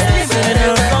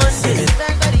 Gbẹ̀gbẹ̀rẹ̀gbẹ̀rẹ̀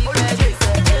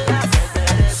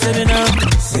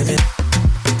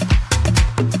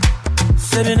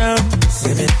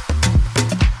Sunday.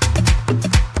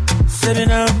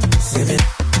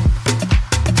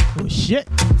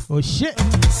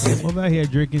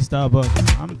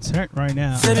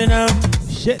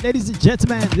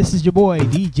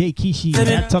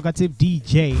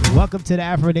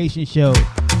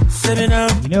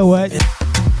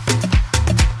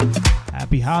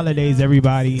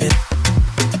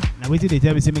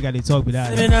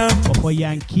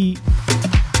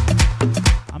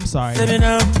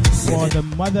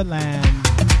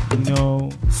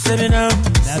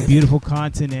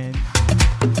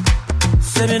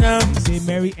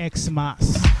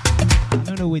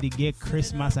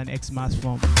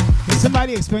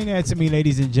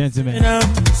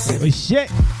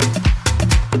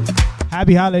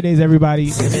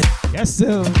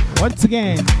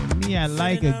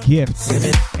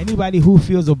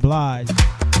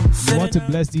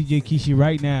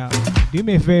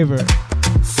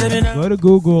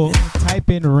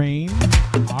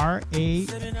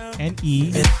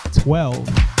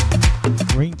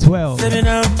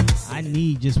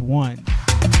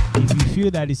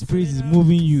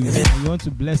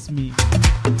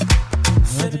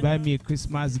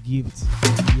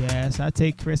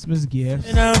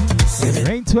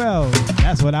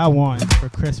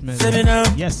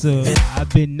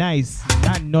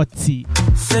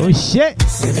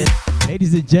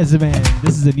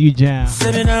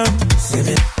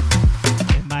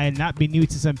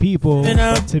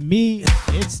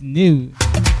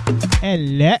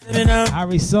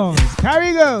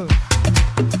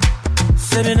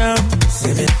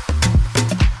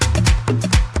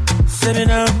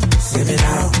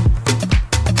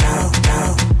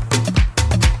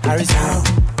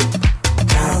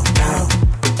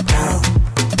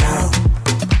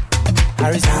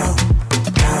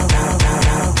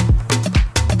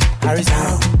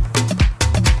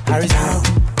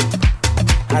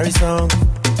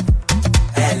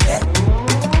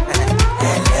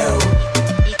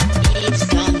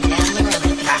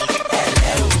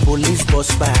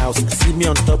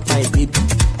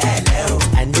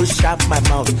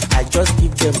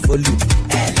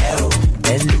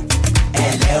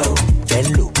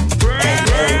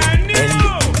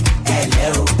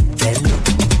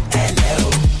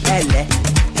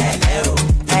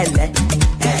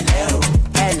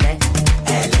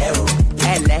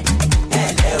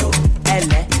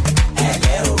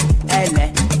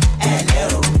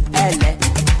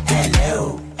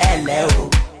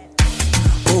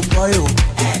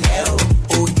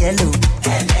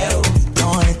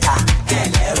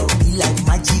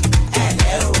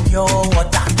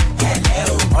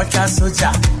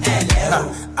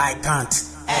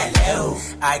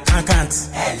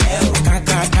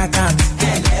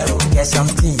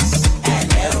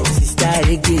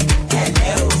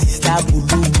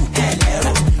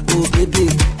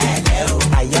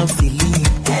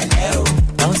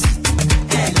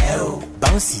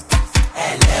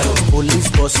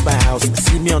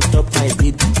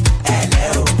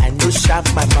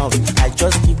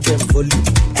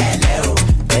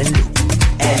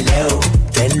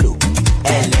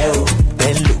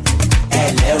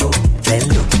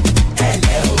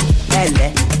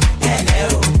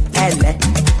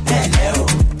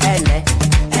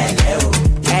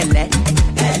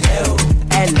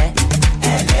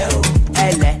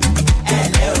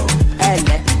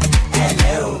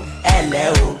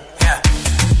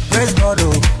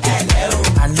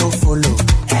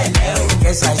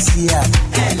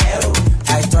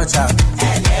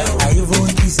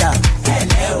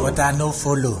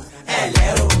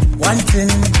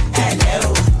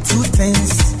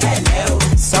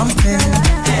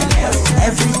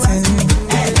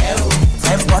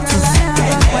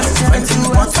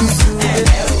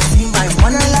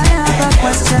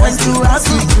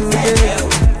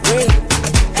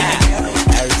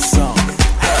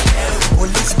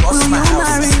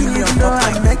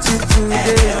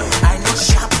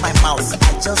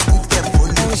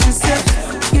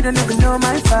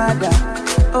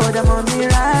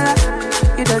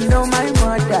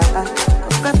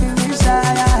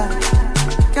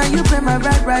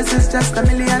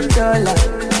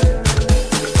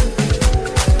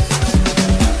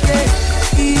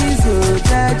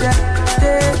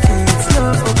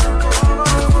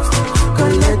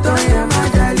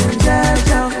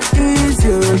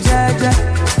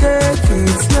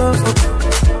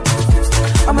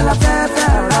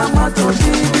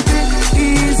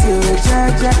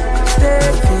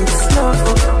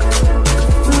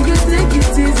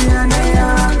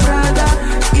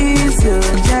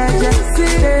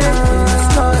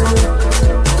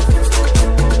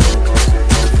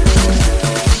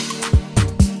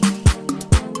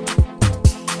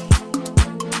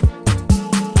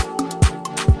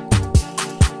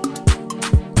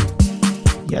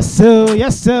 Yes,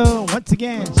 sir. Once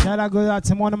again, shout out goes out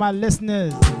to one of my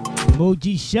listeners,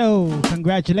 Moji Show.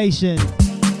 Congratulations.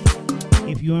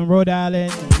 If you're in Rhode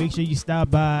Island, make sure you stop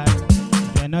by.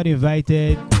 If you're not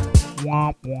invited,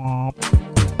 womp womp.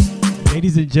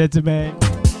 Ladies and gentlemen,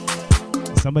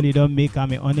 somebody don't make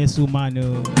me honest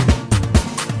humano.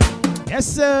 Yes,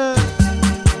 sir.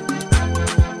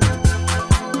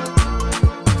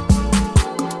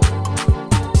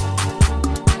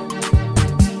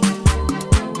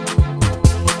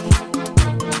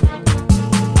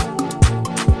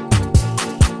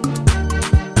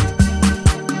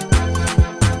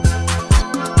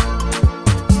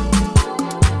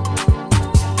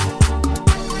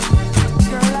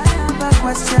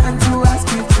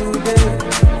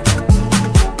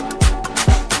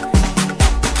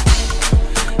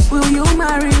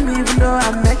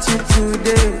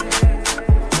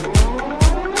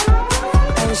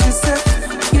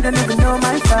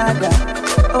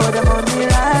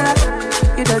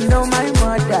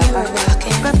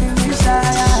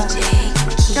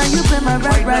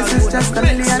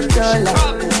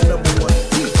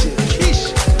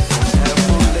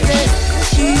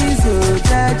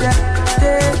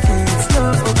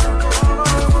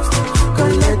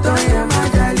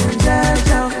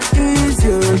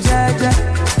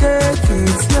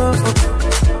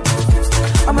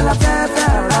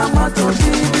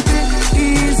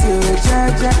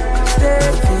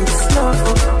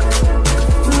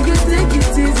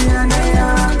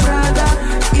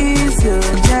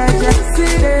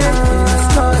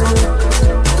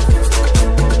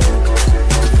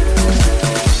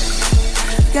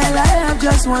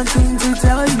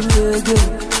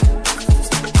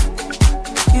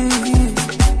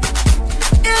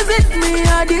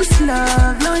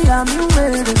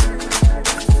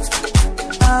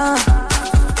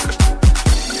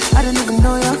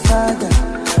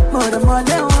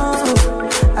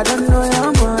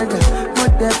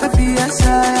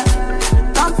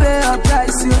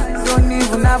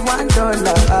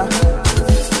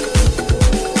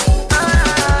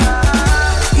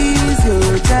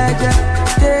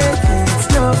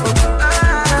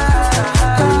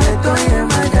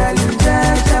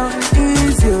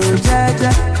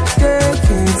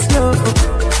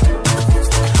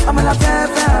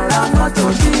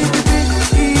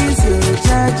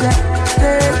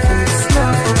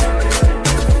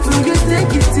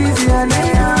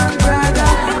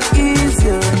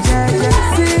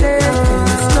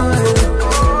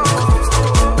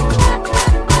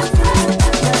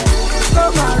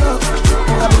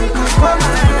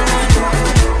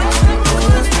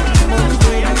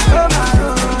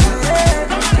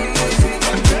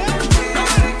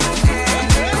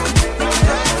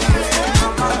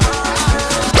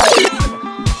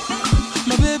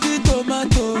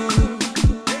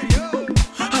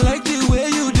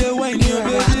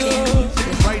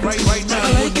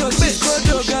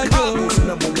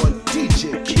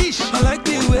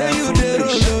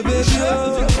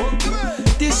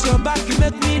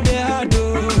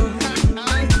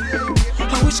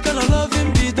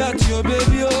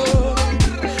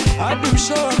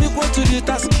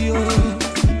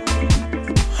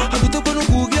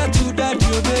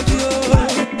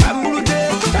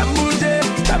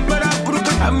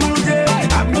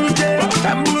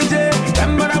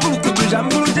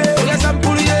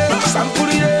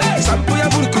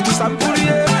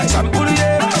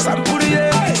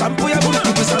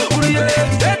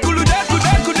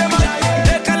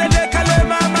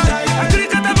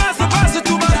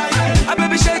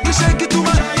 Shake it,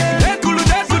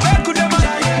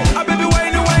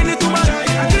 to my.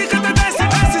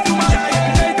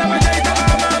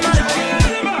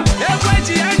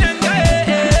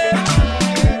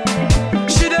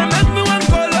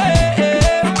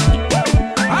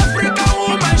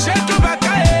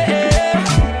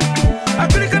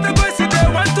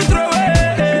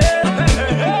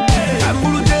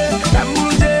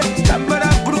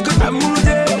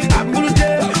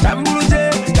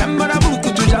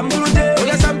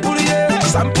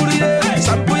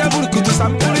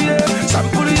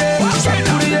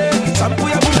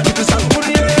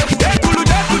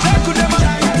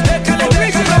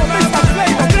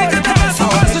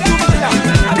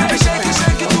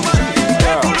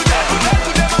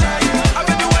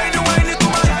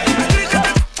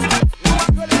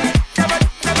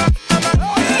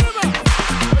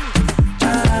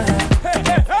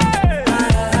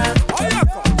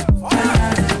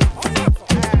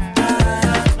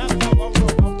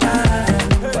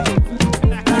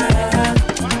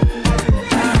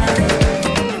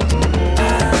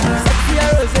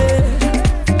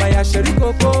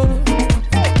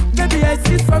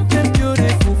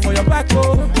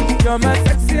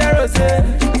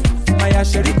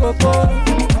 sherry coco.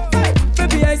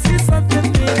 Baby, I see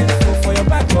something meaningful for your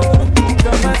back, oh.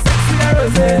 You're my sexy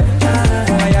rose,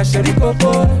 my sherry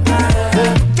coco.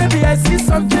 Baby, I see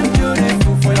something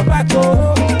beautiful for your back,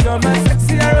 oh. You're my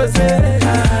sexy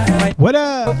rose. What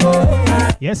up?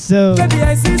 Yes, sir. Baby,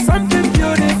 I see something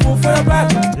beautiful for your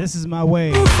back. This is my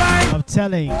way of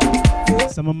telling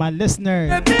some of my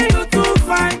listeners,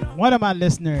 one of my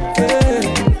listeners,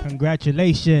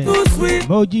 congratulations,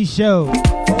 Moji Show.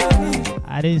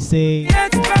 I didn't say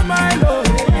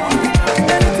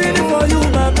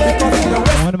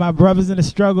one of my brothers in the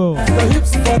struggle.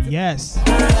 Yes,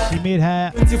 she made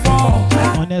her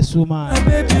on that woman.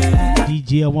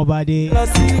 DJ Omobade.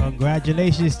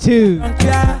 Congratulations too.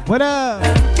 What up?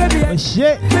 Oh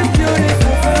shit.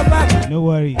 No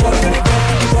worry.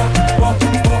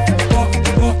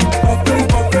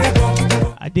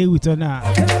 I did with her now.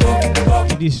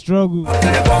 In this struggle.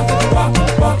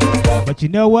 But you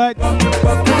know what?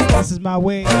 This is my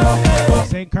way of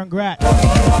saying congrats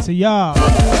to y'all.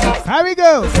 Here we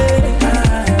go.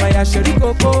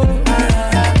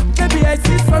 Baby, I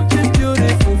see something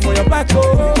beautiful for your back,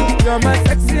 oh. You're my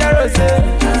sexy rose,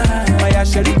 my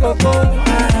sherry coco.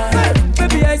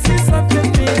 Baby, I see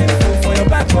something beautiful for your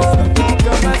back, oh.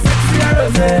 You're my sexy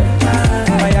rose,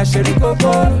 my sherry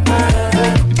coco.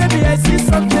 Baby, I see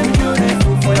something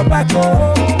beautiful for your back,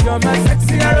 oh. You're my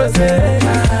sexy rose,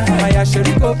 my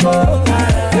sherry coco.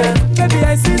 Baby,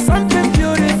 I see something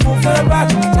beautiful for your back.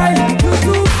 Child, you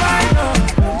too fine, oh.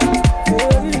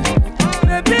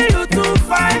 Baby, you too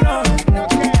fine, oh.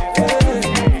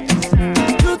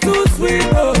 You too sweet,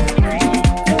 oh.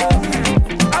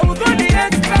 I will go the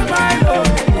extra mile, oh.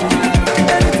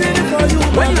 Anything for you,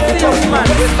 when you see your man,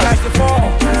 it's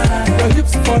 94, your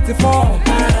hips 44,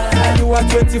 and you are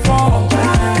 24. I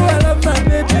love my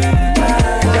baby.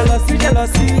 Jealousy,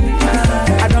 jealousy.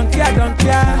 I don't care, I don't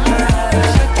care.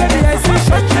 Baby, I see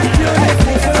something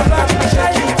beautiful for the back.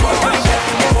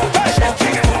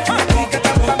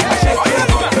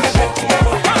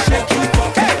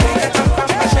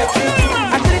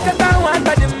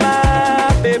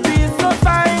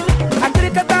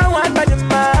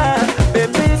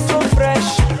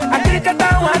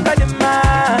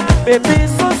 Baby,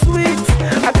 so sweet.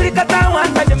 Africa, that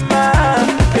one by the man.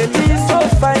 Baby, so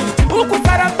fine. Uku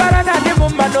sarapara na di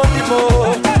mumba no di mo.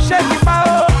 Shake it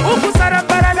mao. Uku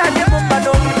sarapara na di mumba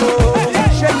no di mo.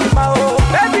 Shake it mao.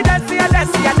 Baby, dance ya, de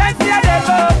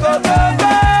go, go, go,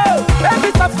 go. Baby,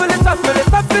 shuffle it,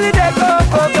 de go,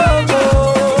 go, go, go.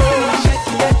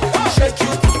 Shake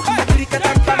you, Africa,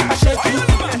 that bamba, shake you,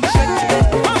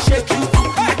 shake you,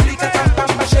 Africa, that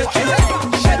bamba, shake you,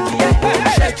 shake you.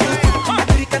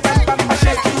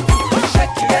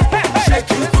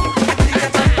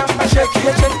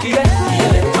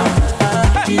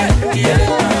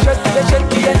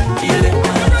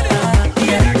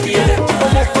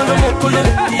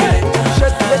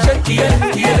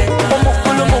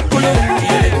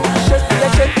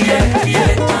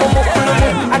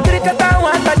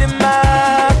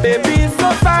 Baby,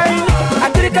 so fine.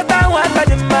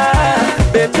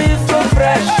 Baby, so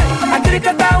fresh.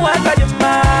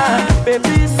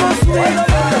 Baby, so sweet.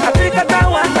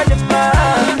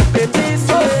 Baby,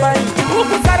 so fine.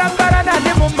 Uku sarapara na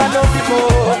di mumba no di mo.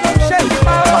 Shake it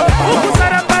mao. Uku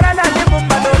sarapara na di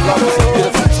mumba no di mo.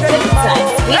 Shake it mao.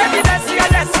 Baby, dance ya,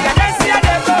 de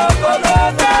go, go, go,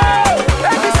 go.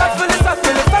 Baby, shuffle it,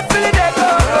 de go,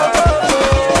 go, go, go.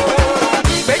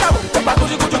 Baby, opa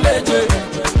kuju kuju leje.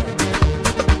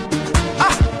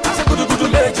 Ah, ase kuju kuju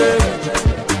leje.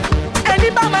 Eni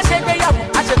ba ma se gbeyawo,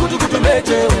 ase kuju kuju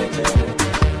leje.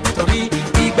 Torí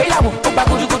ìgbéyàwó ó gba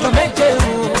kuju méje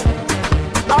o.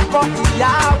 Ọkọ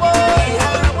ìyàwó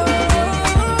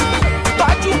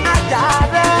tọ́jú ajá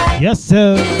rẹ̀. Yes,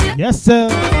 sir. Yes, sir.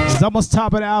 It's almost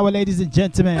top of the hour, ladies and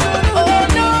gentlemen.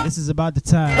 This is about the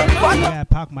time where I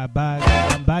pack my bag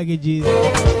and baggages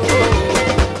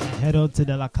and head on to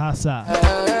the La Casa.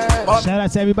 Shout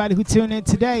out to everybody who tuned in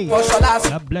today.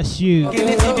 God bless you.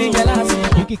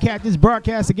 You can catch this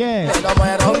broadcast again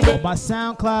on my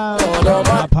SoundCloud,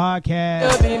 my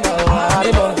podcast,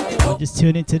 or just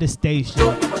tune into the station.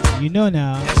 You know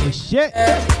now. So shit.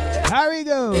 Here we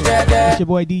go. It's your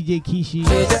boy DJ Kishi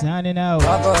signing out.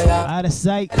 Out of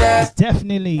sight. It's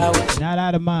definitely not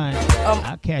out of mind.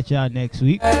 I'll catch y'all next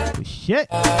week. But shit.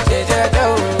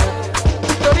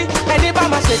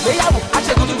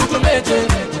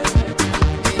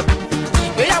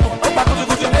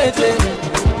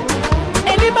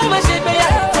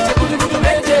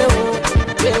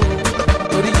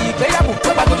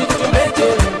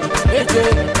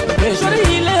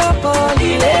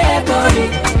 Ilé ẹ̀kọ́ ni,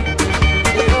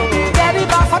 kẹ́rí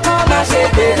bá fọ́tọ́ máa ṣe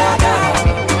gbéraga.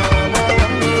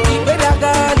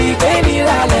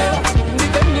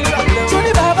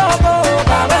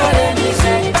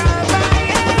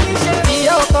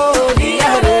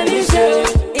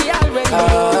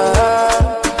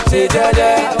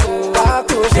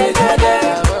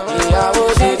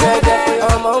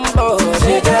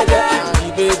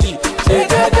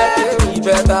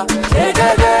 better.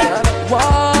 Walk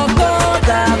on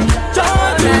down,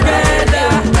 join together.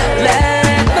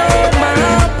 Let no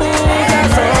man put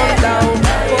us all down.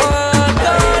 Walk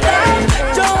on down,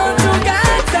 join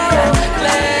together.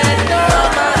 Let no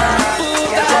man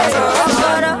put us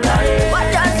all down. What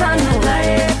does I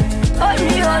know?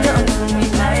 Only hold on to me.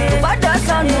 What does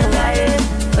I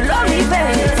know? Love me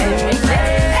very,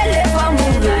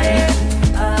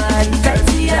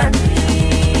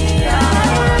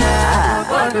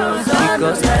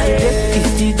 because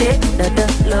it's the day that the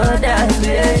Lord has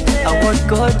made. I want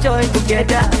God join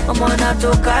together. I'm on a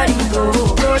to carry go.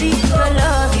 Glory, your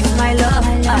love is my love.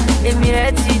 Let me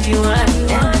see the one.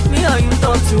 Me or you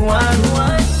talk to one.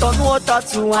 Turn water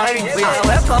to wine.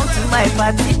 Welcome to my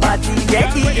party.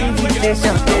 Get the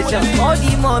invitation. All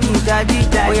the mommy, daddy.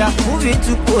 We are moving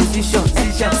to position.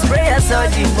 Spray us all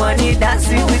the money.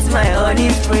 Dancing with my honey.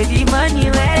 Spread the money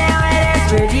where.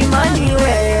 Spread the money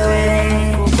where.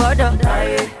 Brother,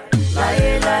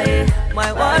 lie,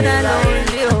 my one and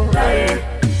only. Lie.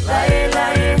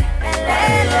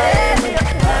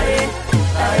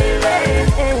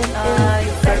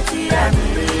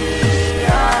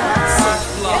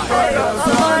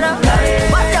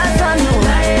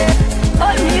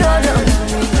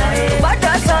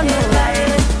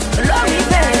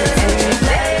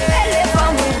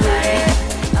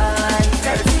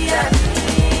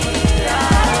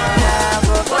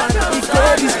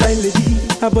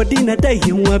 Her body na die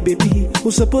in one baby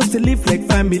who's supposed to live like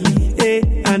family.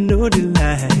 Hey, I know the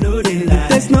lie.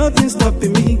 There's nothing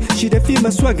stopping me. She dey feel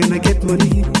my swag and I get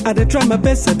money. I dey try my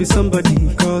best to be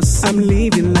somebody, cause I'm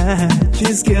living life.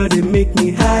 This girl they make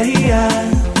me higher.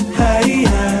 I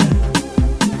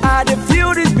dey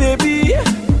feel this baby.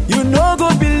 You no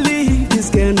go believe this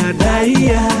girl na die.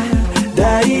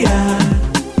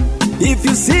 If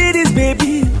you see this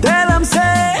baby, tell them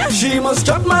say she must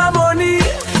chop my money.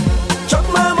 Chop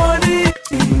my money,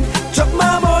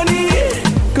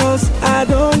 cause I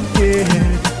don't care.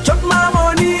 Chop my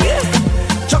money,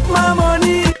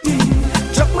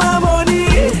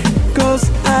 cause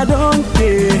I don't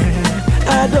care.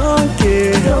 I don't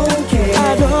care,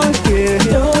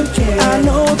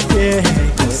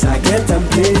 cause I get them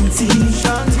plenty.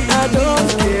 I don't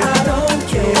care,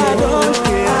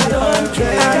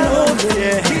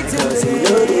 cause you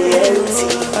know the empty.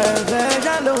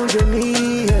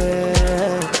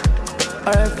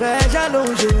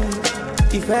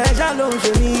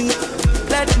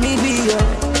 Let me be a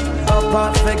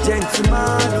perfect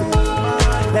gentleman.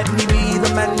 Let me be the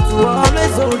man to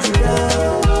always hold you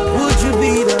down. Would you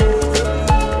be the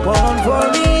one for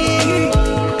me?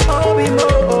 Oh, be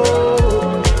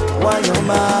more. Why you're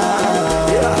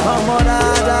mine? I'm on a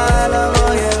dollar,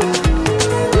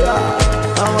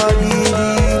 I'm a giddy,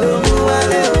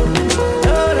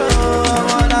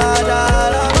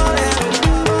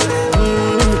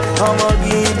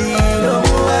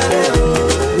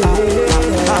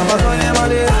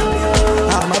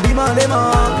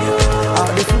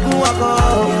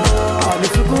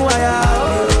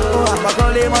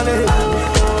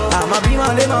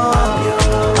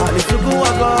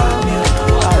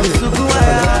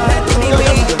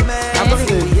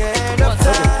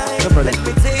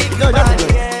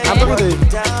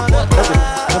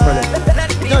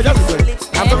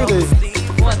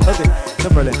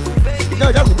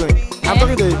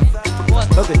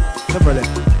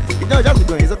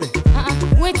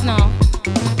 Wait now.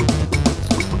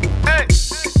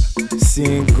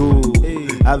 Single,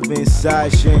 I've been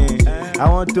searching. I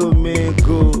want to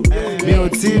mingle. Me o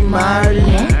ti marry.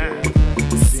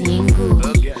 Single,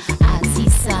 àti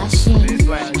searching.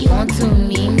 You want to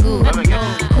mingle.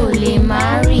 Kò lè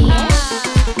marry.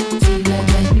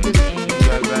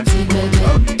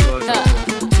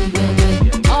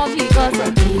 All because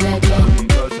of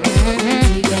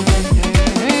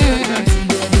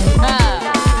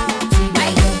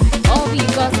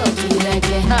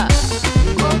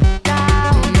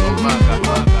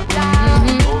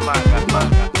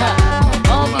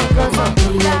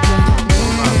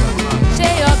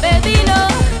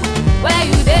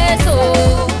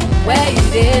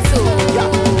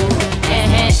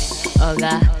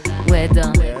we're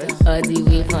done, all the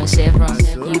way from Chevron.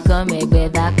 You come make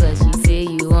better cause you say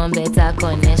you want better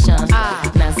connection.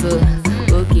 Now so,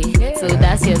 okay, so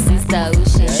that's your sister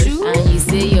Uche. And you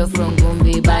say you're from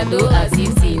Gombe, Bado as you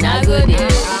see, now go there.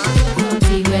 So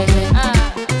say,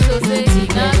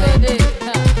 now go there.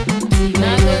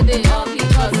 Now go there, all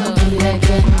because of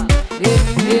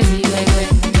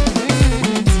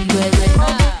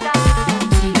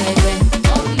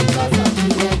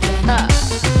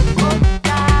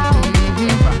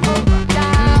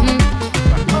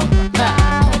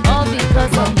all because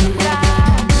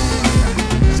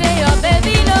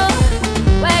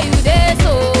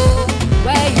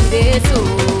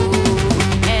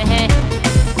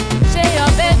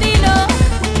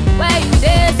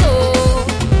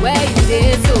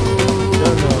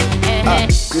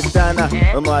Nana,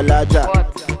 Omo Alaja.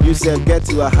 You said get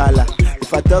to a holla.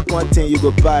 If I talk one thing, you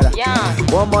go para.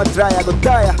 One more try, I go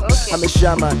tire. I'm a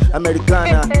shaman,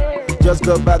 Americana. Just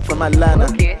got back from Atlanta.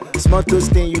 Small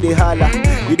toasting, you dey holla.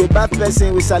 You dey bad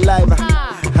person with saliva.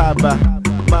 Haba,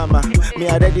 mama, me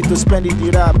I ready to spend it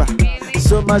the rubber.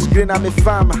 So much green, I'm a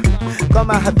farmer. Come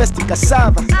and harvest the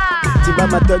cassava.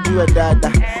 Tibama told you a dada.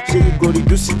 Say you go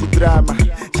reduce the drama.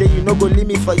 Say you no go leave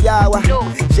me for yawa.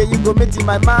 Say you go meet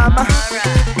my mama.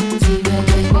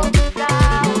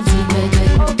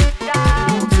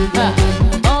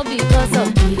 All because of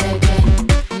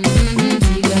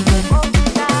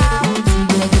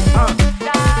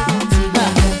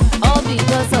all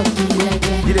because of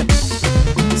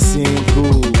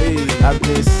single, I've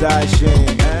been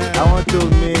searching. I want to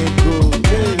make good.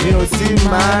 You don't see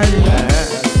marry.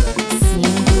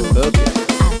 Okay.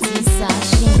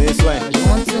 This way. You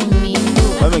want to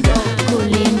mingle. Come again.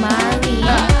 Kule marry.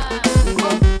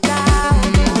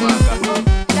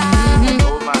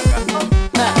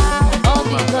 All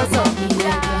because of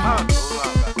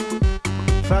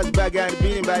Fast back and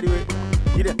beating by the way.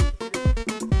 Get it.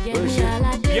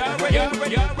 You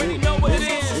already know what it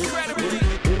is.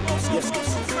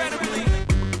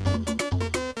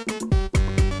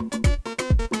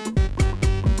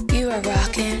 You are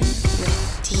rocking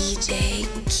with DJ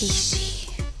Kishi.